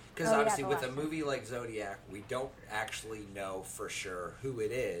him. Because Oh, yeah, obviously, the with a last movie like Zodiac, we don't actually know for sure who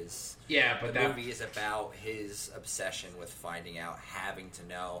it is. Yeah, but the that movie is about his obsession with finding out, having to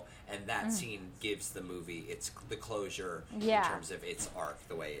know, and that scene gives the movie the closure Yeah. in terms of its arc,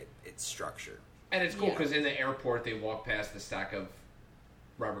 the way it's structured. and it's cool Yeah. because in the airport they walk past the stack of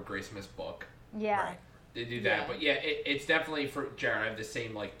Robert Graysmith's book. Yeah. Right. They do that, Yeah. but yeah, it's definitely for Jared. I have the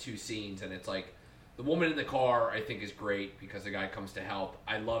same like two scenes, and it's like the woman in the car. I think is great because the guy comes to help.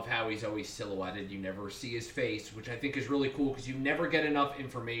 I love how he's always silhouetted. You never see his face, which I think is really cool because you never get enough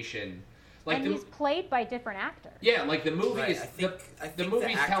information. Like And he's played by different actors. yeah, like the movie Right, is I think the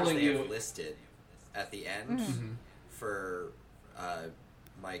movie's actors telling they you. have listed at the end for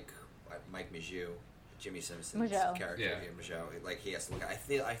Mike Mizzou, Jimmy Simpson's Mizzou. character, Yeah. Mizzou, like he has to look. I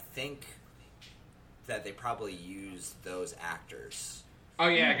think that they probably use those actors Oh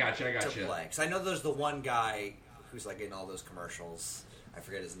yeah, I got you. to play. Because I know there's the one guy who's like in all those commercials. I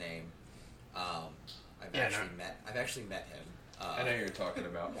forget his name. I've actually met him. I know who you're talking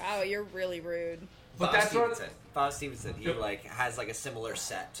about. Wow, you're really rude. But Bob that's Stevenson. Bob Stevenson. He like has like a similar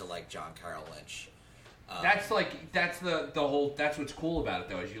set to like John Carroll Lynch. That's what's cool about it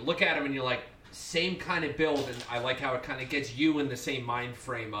though. Is you look at him and you're like, same kind of build, and I like how it kind of gets you in the same mind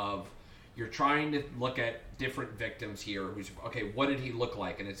frame of you're trying to look at different victims here. Who's okay? What did he look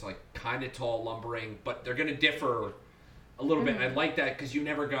like? And it's like kind of tall, lumbering, but they're going to differ a little bit. And I like that because you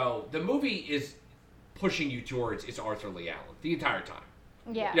never go. The movie is pushing you towards it's Arthur Lee Allen the entire time.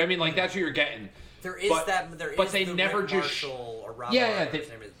 Yeah. You know what I mean, like that's what you're getting. There is but they the never Rick just Marshall or Rob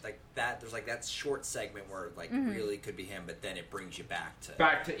like that. There's like that short segment where like really could be him, but then it brings you back to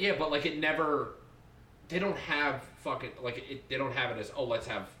but like it never. They don't have fucking they don't have it as let's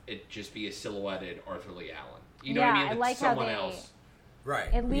have it just be a silhouetted Arthur Lee Allen. You know what I mean? I like someone how else.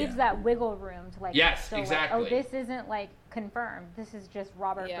 Right. It leaves that wiggle room to like. Yes, still exactly. Like, this isn't like confirmed. This is just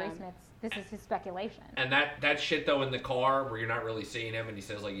Robert Yeah. Graysmith's. This is his speculation. And that shit though in the car where you're not really seeing him and he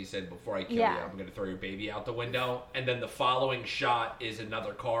says like you said before I kill you I'm going to throw your baby out the window, and then the following shot is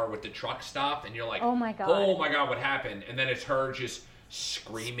another car with the truck stopped and you're like oh my god what happened, and then it's her just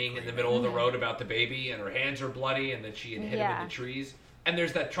screaming in the middle of the road about the baby and her hands are bloody and then she had hit him in the trees, and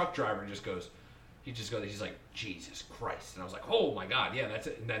there's that truck driver he's like Jesus Christ, and I was like oh my god that's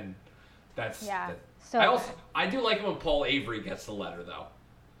it, and then that's so I do like it when Paul Avery gets the letter though.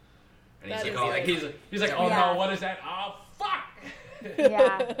 And he's That like, is he's like, oh no, what is that? Oh fuck!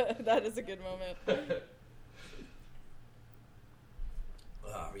 Yeah, that is a good moment.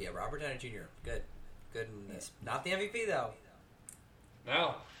 Yeah, Robert Downey Jr. Good in this. Not the MVP though.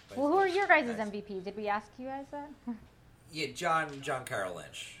 No. well, who are your guys' MVP? Did we ask you guys that? Yeah, John Carroll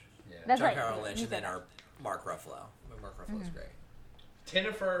Lynch. Yeah. That's John right. Carroll Lynch, You and then said our Mark Ruffalo. Mark Ruffalo's great.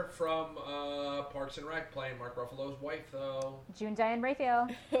 Tinnifer from Parks and Rec playing Mark Ruffalo's wife though. June Diane Raphael.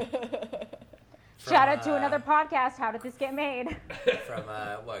 Shout out to another podcast. How did this get made? From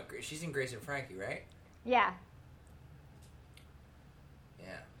what? She's in Grace and Frankie, right? Yeah.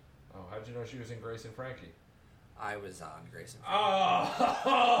 Yeah. Oh, how'd you know she was in Grace and Frankie? I was on Grace and Frankie.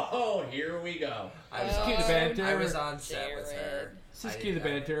 Oh, here we go. I was Cue the banter. I was on set with her. This is Cue the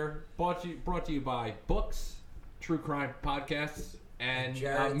Banter, brought to you by books, true crime podcasts, and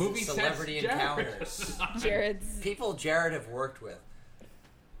Jared's movie celebrity sets. encounters. Jared's. People Jared have worked with.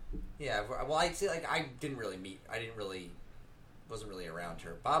 Yeah, well, I'd say like wasn't really around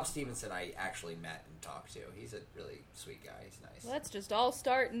her. Bob Stevenson, I actually met and talked to. He's a really sweet guy. He's nice. Let's just all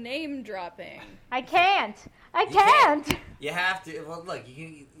start name dropping. I can't. You have to. Well, look,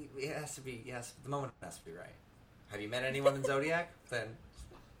 it has to be. Yes, the moment has to be right. Have you met anyone in Zodiac? Then,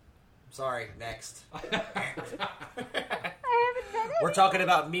 sorry. Next. I haven't done it. We're talking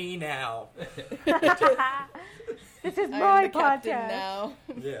about me now. This is I'm my the captain podcast. now.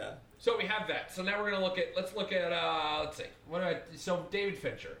 Yeah. So we have that. So now we're gonna let's look at let's see. So David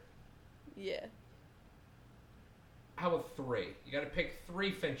Fincher. Yeah. How about 3? You got to pick 3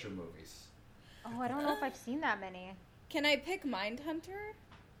 Fincher movies. Oh, I don't know if I've seen that many. Can I pick Mindhunter?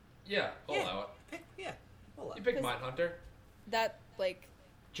 Yeah, I'll allow it. You pick Mindhunter. That, like...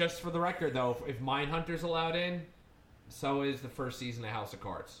 Just for the record, though, if Mindhunter's allowed in, so is the first season of House of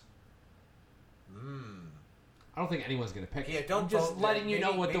Cards. I don't think anyone's going to pick it. Don't I'm just vote, letting you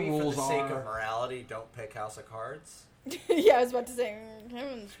know what the rules for the sake are. of morality, don't pick House of Cards. Yeah, I was about to say,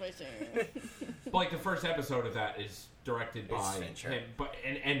 Kevin's spicy. But, like, the first episode of that is directed by Fincher. him, but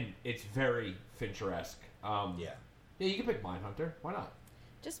and it's very Fincher-esque. Yeah, you can pick Mindhunter. Why not?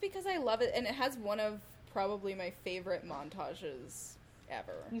 Just because I love it, and it has one of probably my favorite montages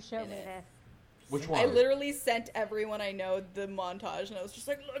ever. You showed in me it. this. Which one? I literally sent everyone I know the montage, and I was just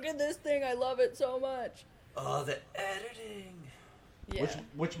like, look at this thing, I love it so much. Oh, the editing. Yeah.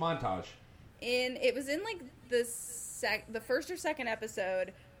 Which montage? It was in, like, the first or second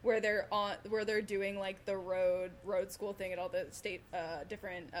episode where they're doing, like, the road school thing at all the state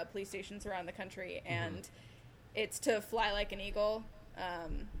different police stations around the country, and it's to Fly Like an Eagle,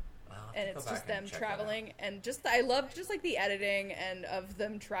 and it's just them traveling, and I loved just like the editing and of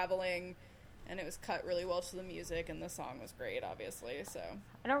them traveling, and it was cut really well to the music, and the song was great, obviously. So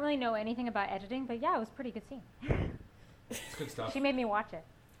I don't really know anything about editing, but yeah, it was a pretty good scene. It's good stuff. She made me watch it.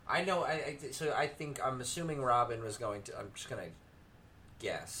 I know. So I think I'm assuming Robin was going to. I'm just gonna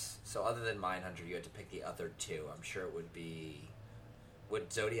guess. So other than Mindhunter, you had to pick the other 2. I'm sure it would be.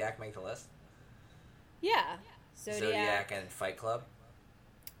 Would Zodiac make the list? yeah, Zodiac and Fight Club.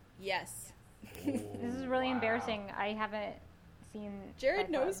 Yes. This is really embarrassing. I haven't seen. Jared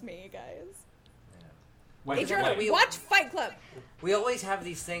Fight Club. knows me, guys. Wait, Jared, we- watch Fight Club. We always have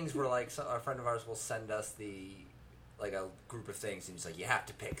these things where like a friend of ours will send us like a group of things, and he's like, you have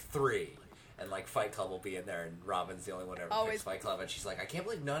to pick 3. And like Fight Club will be in there, and Robin's the only one who ever picks Fight Club, and she's like, I can't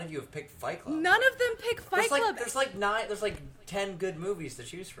believe none of you have picked Fight Club. None of them pick Fight Club. There's like 9. There's like 10 good movies to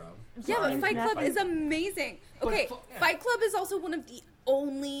choose from. Yeah, but Fine. Fight Club Nothing. is amazing. Okay, Fight Club is also one of the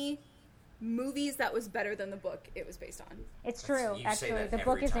only movies that was better than the book it was based on. It's true. You say Actually, that the every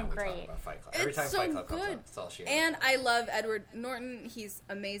book time isn't we talk great. about Fight Club. Every It's time so Fight Club comes good. up, that's all she And I love Edward Norton. He's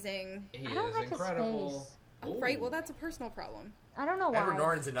amazing. He I don't is like his incredible. face. Oh, right, well, that's a personal problem. I don't know why. Edward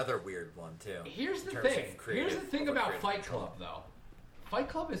Norton's another weird one, too. Here's the in terms of thing. Here's creative- the thing over about creative Fight control. Club, though. Fight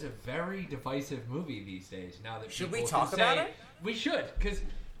Club is a very divisive movie these days. Now that Should people we talk can about say, it? We should, because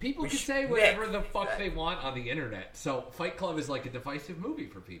people We can should- say whatever Nick, the fuck they want on the internet. So Fight Club is like a divisive movie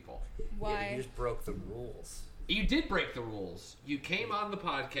for people. Why? You just broke the rules. You did break the rules. You came on the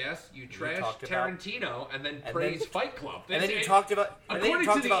podcast, you trashed talked about- Tarantino, and then And praised then- Fight Club. And then you It- talked about... and then you According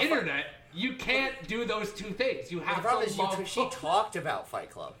talked to the about Fight- internet, you can't do those two things. You The have problem to is love she talked about Fight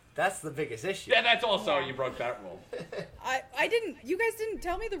Club. That's the biggest issue. Yeah, that's also you broke that rule. I didn't. You guys didn't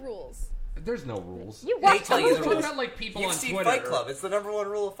tell me the rules. There's no rules. You They watched tell the you the movie. What rules. about like people You've on seen Twitter? Fight Club. It's the number one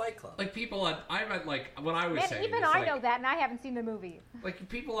rule of Fight Club. Like people on, I meant like what I was Man, saying. even is I like, know that, and I haven't seen the movie. Like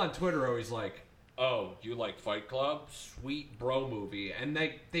people on Twitter are always like, "Oh, you like Fight Club? Sweet bro movie," and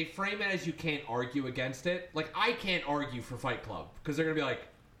they frame it as you can't argue against it. Like I can't argue for Fight Club because they're gonna be like,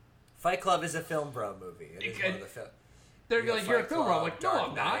 Fight Club is a film bro movie. It is It- one of the film. they're gonna be like, "You're a Fight film bro." I'm Club, like, "No, Dark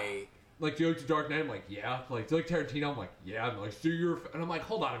I'm not." Knight. Like, do you like the Dark Knight? I'm like, "Yeah." Like, do you like Tarantino? I'm like, "Yeah." I'm like, "So you're," and I'm like,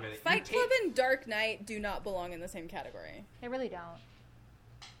 "Hold on a minute." Fight Club and Dark Knight do not belong in the same category. They really don't.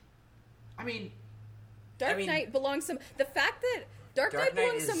 I mean, Dark I mean- Knight belongs some. The fact that Dark Dark Knight Knight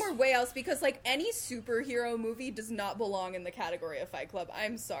belongs is- somewhere way else because like any superhero movie does not belong in the category of Fight Club.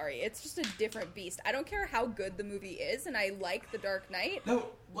 I'm sorry, it's just a different beast. I don't care how good the movie is, and I like the Dark Knight. no,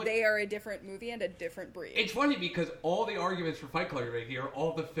 like, They are a different movie and a different breed. it's funny because all the arguments for Fight Club you're making are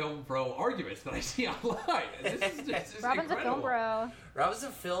all the film bro arguments that I see online. And this is Robin's a incredible. film bro. Robin's the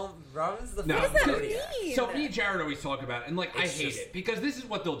film No. film What does that Zodiac. mean? So me and Jared always talk about it, and like I It's hate just- it because this is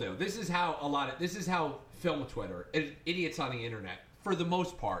what they'll do. This is how film Twitter, idiots on the internet, for the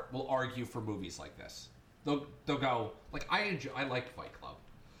most part, will argue for movies like this. They'll go like I like Fight Club,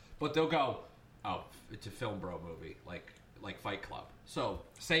 but they'll go, oh, it's a film bro movie like Fight Club. So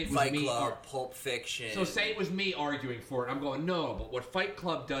say it was Fight me. Club, Pulp Fiction. So say it was me arguing for it. I'm going, no, but what Fight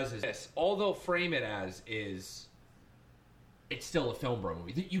Club does is this. All they'll frame it as is it's still a film bro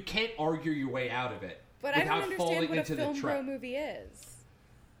movie. You can't argue your way out of it but I without don't falling understand what a into the film trap. bro movie is.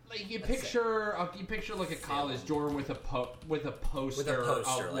 Like you picture like a college dorm with a poster, With a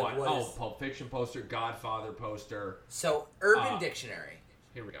poster, of like, what? what Oh, is- Pulp Fiction poster, Godfather poster. So Urban Dictionary.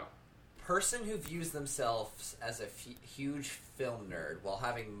 Here we go. Person who views themselves as a huge film nerd while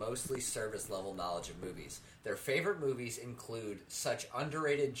having mostly service level knowledge of movies. Their favorite movies include such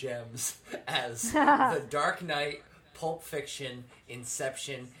underrated gems as The Dark Knight, Pulp Fiction,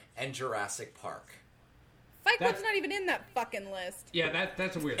 Inception, and Jurassic Park. Fight Club's That's- not even in that fucking list. Yeah,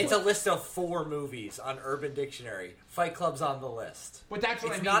 that's a weird. It's a list. list of 4 movies on Urban Dictionary. Fight Club's on the list. But that's what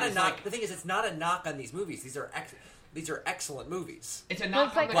It's I mean. not a is, knock. like, The thing is, it's not a knock on these movies. These are excellent movies. it's a But knock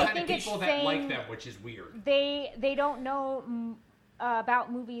it's on like, the I kind of think it's people that like saying- them, which is weird. They don't know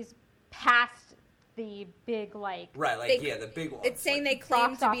about movies past the big like. Right, like, They- yeah, the big ones. It's saying like, they claim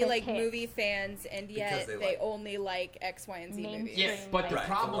box to be office like hits. movie fans, and yet Because they, they like- only like X, Y, and Z Mainstream. movies. Yes, but the Right, the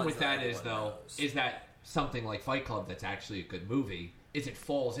problem ones with that that is everyone though knows. is that something like Fight Club that's actually a good movie is it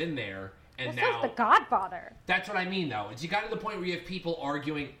falls in there and Well, now so's The Godfather. that's what I mean though. Is you got to the point where you have people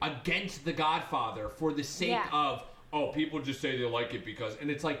arguing against The Godfather for the sake Yeah. of people just say they like it because, and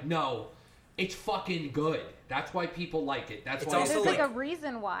it's like no, it's fucking good. That's why people like it. That's It's why also There's like, like- a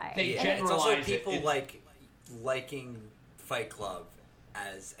reason why. They yeah, it's also generalize it. people It's- liking Fight Club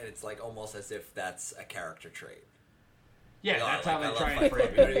as, and it's like almost as if that's a character trait. yeah, Like, oh, that's I how like- I they love try and Fight frame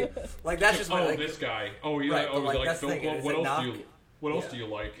Club, you know what I it. mean? Like that's just my, like, this guy. Oh, you Right, like, but, oh, like, you like that's the Film thing, Club. is What it else knock- do you? What else Yeah. do you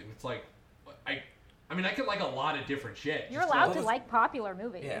like? And it's like, I mean, I could like a lot of different shit. You're Just allowed like- to like popular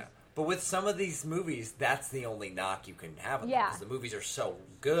movies. Yeah, but with some of these movies, that's the only knock you can have on them, Yeah. because the movies are so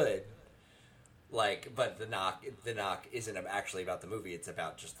good. Like, but the knock isn't actually about the movie; it's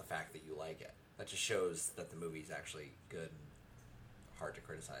about just the fact that you like it. That just shows that the movie's actually good and hard to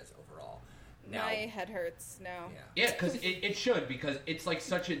criticize overall. Now, My head hurts now. yeah, Yeah, because it should, because it's like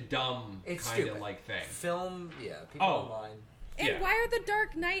such a dumb it's kind stupid. of like thing. Film, yeah, people Oh. online. And Yeah. why are The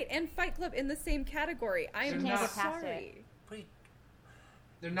Dark Knight and Fight Club in the same category? I am They're not- sorry. What do you-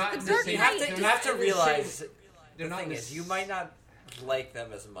 They're not The in Dark the You same. Knight have to, is- you have to they're in the realize same- the not thing in the is, you might not like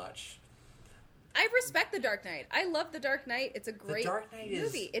them as much. I respect The Dark Knight. I love The Dark Knight. It's a great Dark Knight is-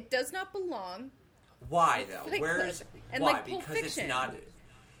 movie. It does not belong Why though? Fight Where's Club. And, why? like, Pulp Because it's Fiction. not.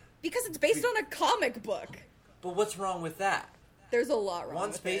 because it's based on a comic book. But what's wrong with that? There's a lot wrong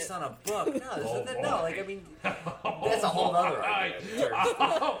One's with based it. on a book. No, Oh, no. boy. Like I mean, that's a whole other argument. in terms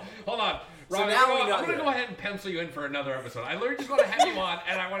of- Hold on. So Robin, now we know- I'm going to go ahead and pencil you in for another episode. I literally just want to have you on,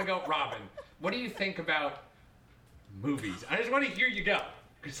 and I want to go, Robin, what do you think about movies? I just want to hear you go.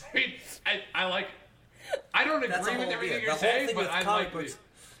 Because I like, I don't That's a agree with whole everything idea. you're The whole saying, thing but with I comic like books. it.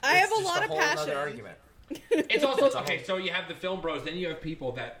 I have It's a just lot of whole other passion. argument. It's also, okay, so you have the film bros, then you have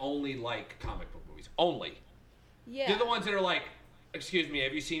people that only like comic book movies. Only. Yeah. They're the ones that are like, excuse me,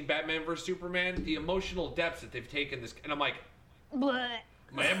 have you seen Batman vs. Superman? The emotional depths that they've taken this, and I'm like, Bleh.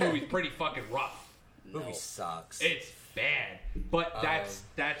 man, that movie's pretty fucking rough. Movie sucks. It's bad. But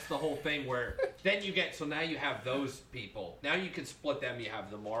that's the whole thing where then you get, so now you have those people. Now you can split them. You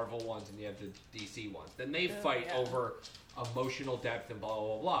have the Marvel ones and you have the DC ones. Then they fight yeah. over emotional depth and blah,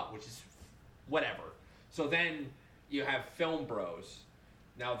 blah, blah, which is whatever. So then you have film bros.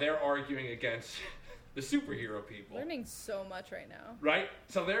 Now they're arguing against the superhero people. Learning so much right now. Right?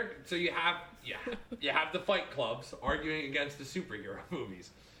 So you have the fight clubs arguing against the superhero movies.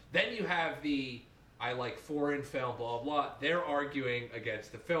 Then you have the I like foreign film, blah blah. They're arguing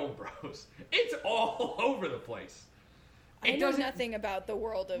against the film bros. It's all over the place. I know nothing about the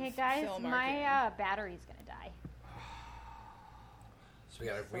world of Hey guys, film my arguing. battery's gonna die. So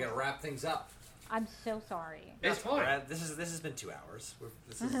we gotta wrap things up. I'm so sorry. It's fine. Brad, this has been 2 hours.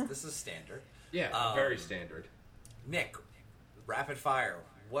 This is standard. Yeah, very standard. Nick, rapid fire.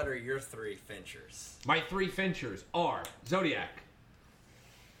 What are your 3 Finchers? My 3 Finchers are Zodiac,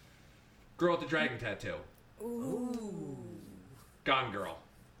 Girl with the Dragon Tattoo, Ooh. Gone Girl.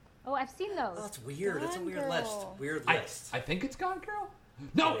 Oh, I've seen those. Oh, that's weird. That's a Gone weird Girl. list. Weird I list. think it's Gone Girl.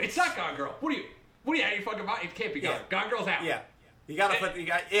 No, it's not Gone Girl. What are you out of your fucking mind? It can't be Gone. Yeah. Gone Girl's out. Yeah. You gotta put. You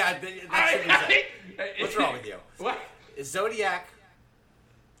got. Yeah. That should be said. What's wrong with you? What? Is Zodiac?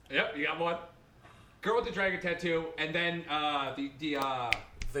 Yep, you got one. Girl with the Dragon Tattoo, and then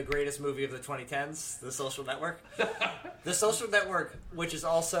The greatest movie of the 2010s, The Social Network. The Social Network, which is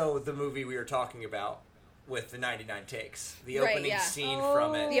also the movie we were talking about with the 99 takes. The Right, opening yeah. scene Oh.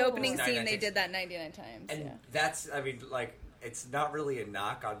 from it. The opening was scene, 99 they takes. did that 99 times. And yeah. that's, I mean, like, it's not really a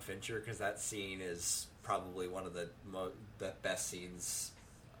knock on Fincher because that scene is probably one of the best scenes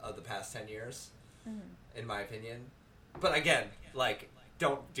of the past 10 years, in my opinion. But again, like,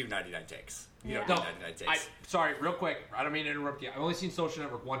 don't do 99 takes. You don't Yeah. do 99 takes. Sorry, real quick. I don't mean to interrupt you. I've only seen Social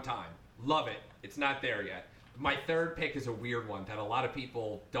Network one time. Love it. It's not there yet. My third pick is a weird one that a lot of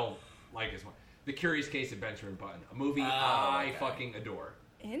people don't like as much. The Curious Case of Benjamin Button, a movie I okay. fucking adore.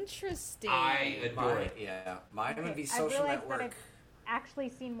 Interesting. I adore it. Yeah, mine would be I Social realized that Network. I've actually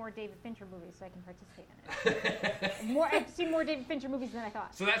seen more David Fincher movies, so I can participate in it. I've seen more David Fincher movies than I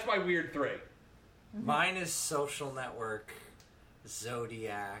thought. So that's my weird 3. Mine is Social Network,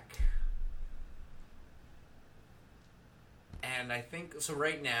 Zodiac, and I think so.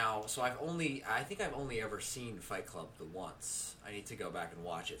 Right now, I think I've only ever seen Fight Club the once. I need to go back and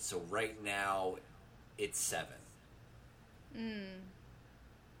watch it. So right now, it's 7.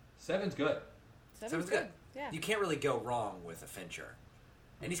 7's good. Seven's good. Yeah. You can't really go wrong with a Fincher,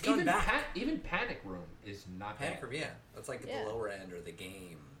 and he's coming Even back. even Panic Room is not Panic bad. Room, yeah, that's like Yeah. the lower end or the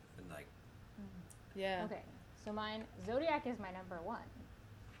game, and like Yeah. Okay, so mine, Zodiac is my number 1.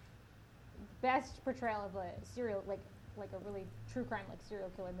 Best portrayal of a serial, like a really true crime, like serial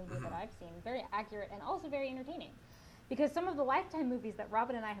killer movie that I've seen. Very accurate and also very entertaining. Because some of the Lifetime movies that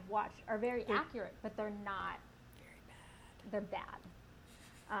Robin and I have watched are very accurate, but they're not very bad. They're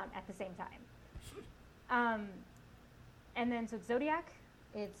bad at the same time. And then so it's Zodiac,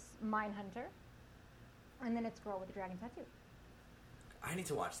 it's Mindhunter, and then it's Girl with the Dragon Tattoo. I need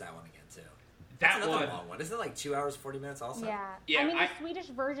to watch that one again too. That That's another one. long one. Isn't it like 2 hours 40 minutes? Also, Yeah. Yeah, I mean, I- the Swedish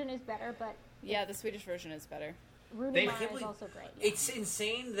version is better, but Yeah, the Swedish version is better. Rooney Mara can't is believe- also great. Yeah. It's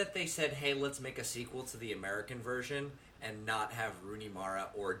insane that they said, "Hey, let's make a sequel to the American version and not have Rooney Mara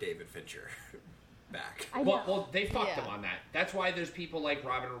or David Fincher back." I know. Well, they fucked Yeah. them on that. That's why there's people like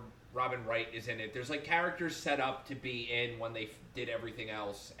Robin Wright is in it. There's like characters set up to be in when they did everything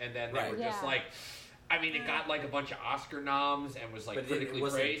else, and then they Right. were just Yeah. like, I mean, it got like a bunch of Oscar noms and was like But it critically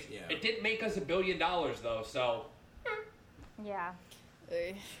wasn't- praised. yeah. It didn't make us $1 billion though, so Yeah.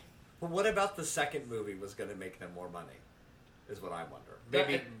 Ugh. But what about the second movie was going to make them more money? Is what I wonder.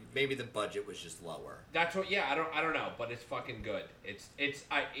 That- Maybe the budget was just lower. that's what. Yeah, I don't know, but it's fucking good. It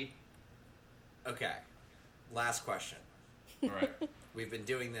Okay. Last question. all right. We've been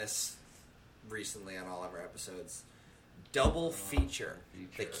doing this recently on all of our episodes. Double feature.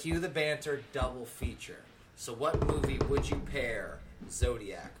 The Cue the Banter double feature. So what movie would you pair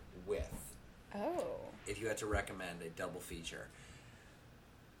Zodiac with Oh. if you had to recommend a double feature?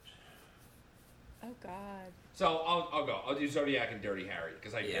 Oh God. So I'll go. I'll do Zodiac and Dirty Harry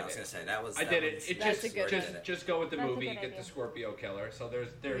because I did I was it. gonna say that was. I did it. It That's a good- just go with the That's a movie. good Get idea. the Scorpio killer. So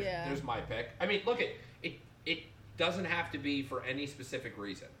Yeah. there's my pick. I mean, look it doesn't have to be for any specific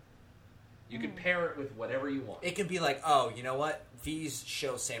reason. You can pair it with whatever you want. It can be like, oh, you know what? These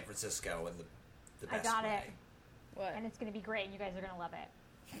show San Francisco in the I best got way. it. What? And it's going to be great, and you guys are going to love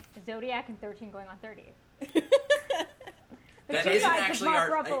it. Zodiac and 13 going on 30. That two isn't sides of actually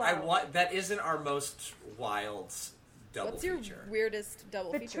Mark our. Ruffalo. That isn't our most wild double What's your feature. weirdest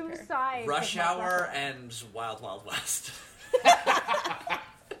double The feature two pair? sides. Rush of Mark Hour Ruffalo. and Wild Wild West.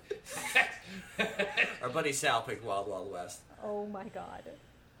 Our buddy Sal picked Wild Wild West. Oh my god.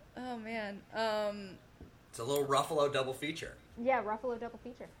 Oh man. It's a little Ruffalo double feature. Yeah, Ruffalo double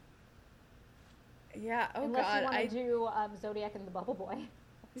feature. Yeah. Oh Unless God. you want I to do Zodiac and the Bubble Boy.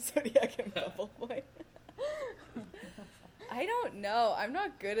 Zodiac and Bubble Boy. I don't know. I'm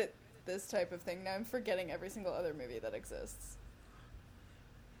not good at this type of thing. Now I'm forgetting every single other movie that exists.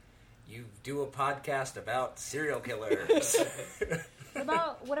 You do a podcast about serial killers.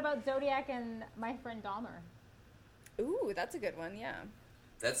 What about Zodiac and My Friend Dahmer? Ooh, that's a good one. Yeah.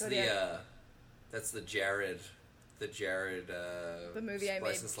 That's Zodiac. that's the Jared The movie I Slice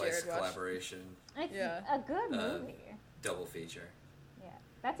made and Slice Jared watch. collaboration It's Yeah. a good Uh, movie. double feature. Yeah,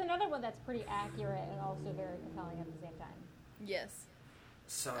 that's another one that's pretty accurate and also very compelling at the same time. Yes.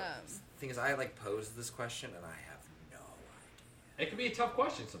 So thing is, I posed this question and I have no It can be a tough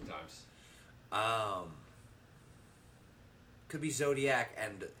question sometimes. idea. Could be Zodiac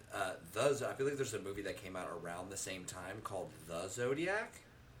and I feel like there's a movie that came out around the same time called The Zodiac,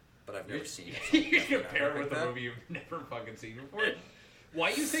 but I've never seen it. so I'm You definitely not compare it gonna with pick a that. movie you've never fucking seen before. Why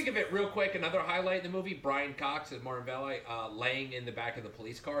you think of it real quick? Another highlight in the movie: Brian Cox as Martin Valley laying in the back of the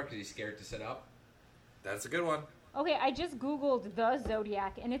police car because he's scared to sit up. That's a good one. Okay, I just googled the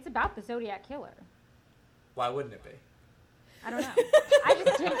Zodiac, and it's about the Zodiac killer. Why wouldn't it be? I don't know.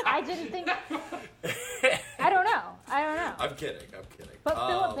 I didn't think. I don't know. I'm kidding. But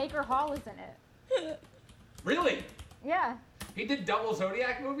Philip Baker Hall is in it. Really? Yeah, He did double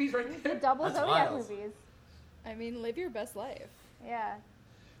Zodiac movies right the there. double That's Zodiac wild. movies. I mean, live your best life. Yeah.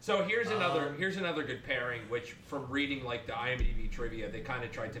 So here's another good pairing, which from reading like the IMDb trivia, they kind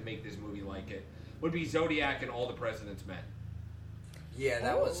of tried to make this movie like it. Would be Zodiac and All the President's Men. Yeah,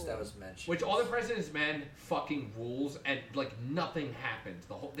 that was mentioned. Which All the President's Men fucking rules, and like nothing happens.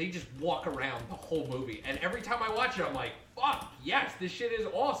 They just walk around the whole movie, and every time I watch it, I'm like, fuck yes, this shit is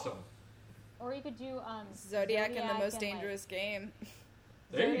awesome. Or you could do Zodiac and the most and, dangerous game.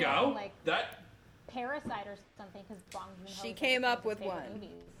 There you Zodiac go. and, like, That Parasite or something because Bong Joon-ho. She is came one of up his with favorite one.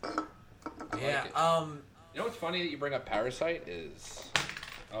 movies. Yeah. you know what's funny that you bring up Parasite is,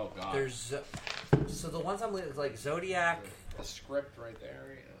 oh god, There's so the ones I'm like Zodiac. the script right there.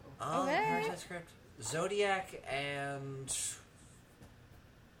 You know. Okay. Parasite script. Zodiac and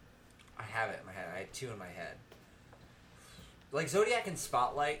I have it in my head. I had two in my head. Like Zodiac and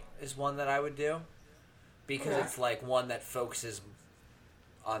Spotlight is one that I would do because Okay. it's like one that focuses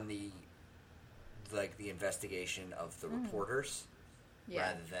on the investigation of the reporters Yeah.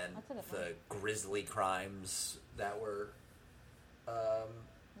 rather than That's a good the grisly crimes that were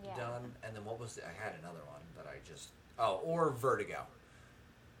Yeah. done. And then what was I had another one that I just or Vertigo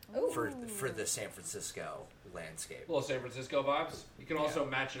Ooh. for the San Francisco landscape. Little San Francisco vibes. You can also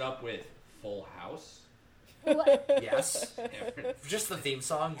match it up with Full House. Yes, just the theme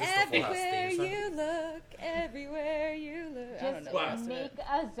song, just the Full House Everywhere theme song. you look, everywhere you look. I don't know. the rest Just of make it.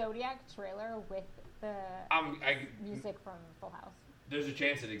 a Zodiac trailer with the music from Full House. There's a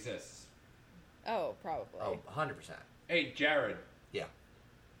chance it exists. Oh, probably. Oh, 100%. Hey, Jared. Yeah.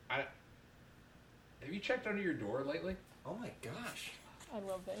 Have you checked under your door lately? Oh my gosh, I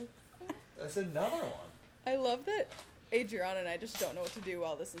love this. that's another one. I love that Adriana and I just don't know what to do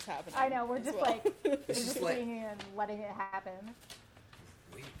while this is happening. I know, we're as just well. like, we're It's just just like sitting and letting it happen.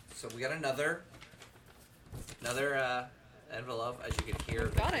 so we got another envelope, as you can hear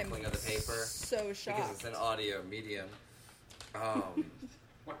the God, I'm crinkling of the paper so shocked. because it's an audio medium.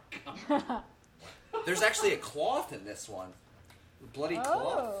 My God. There's actually a cloth in this one. Bloody cloth.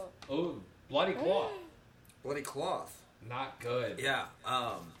 Oh, Oh, bloody cloth. Bloody cloth. Not good. Yeah.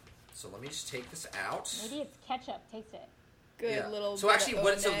 So let me just take this out. maybe it's ketchup. Taste it. Good Yeah. little. So bit actually, of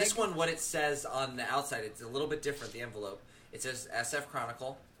this Oneg. one, what it says on the outside, it's a little bit different. The envelope, it says SF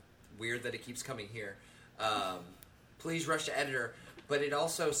Chronicle. Weird that it keeps coming here. Please rush to editor, but it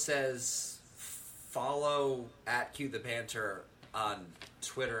also says follow at Q the Banter on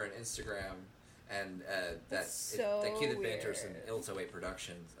Twitter and Instagram, and That's that Q the so Banter is in weird. Ilto 8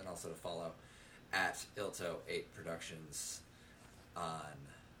 Productions, and also to follow at Ilto 8 Productions on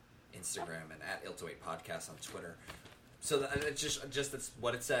Instagram and at Ilto8 Podcast on Twitter. So it's just that's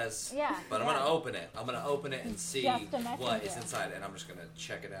what it says. Yeah. But I'm gonna open it. I'm gonna open it and see Just a what is messenger. inside, and I'm just gonna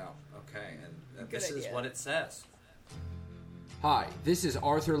check it out. Okay, and Good this is idea. what it says. Hi, this is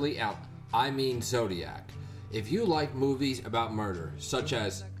Arthur Lee Zodiac. If you like movies about murder, such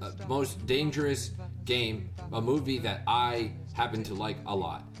as Most Dangerous Game, a movie that I happen to like a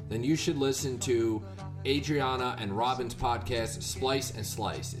lot, then you should listen to Adriana and Robin's podcast, Splice and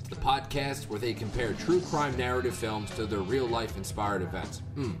Slice. It's the podcast where they compare true crime narrative films to their real-life inspired events.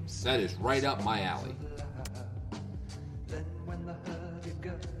 That is right up my alley.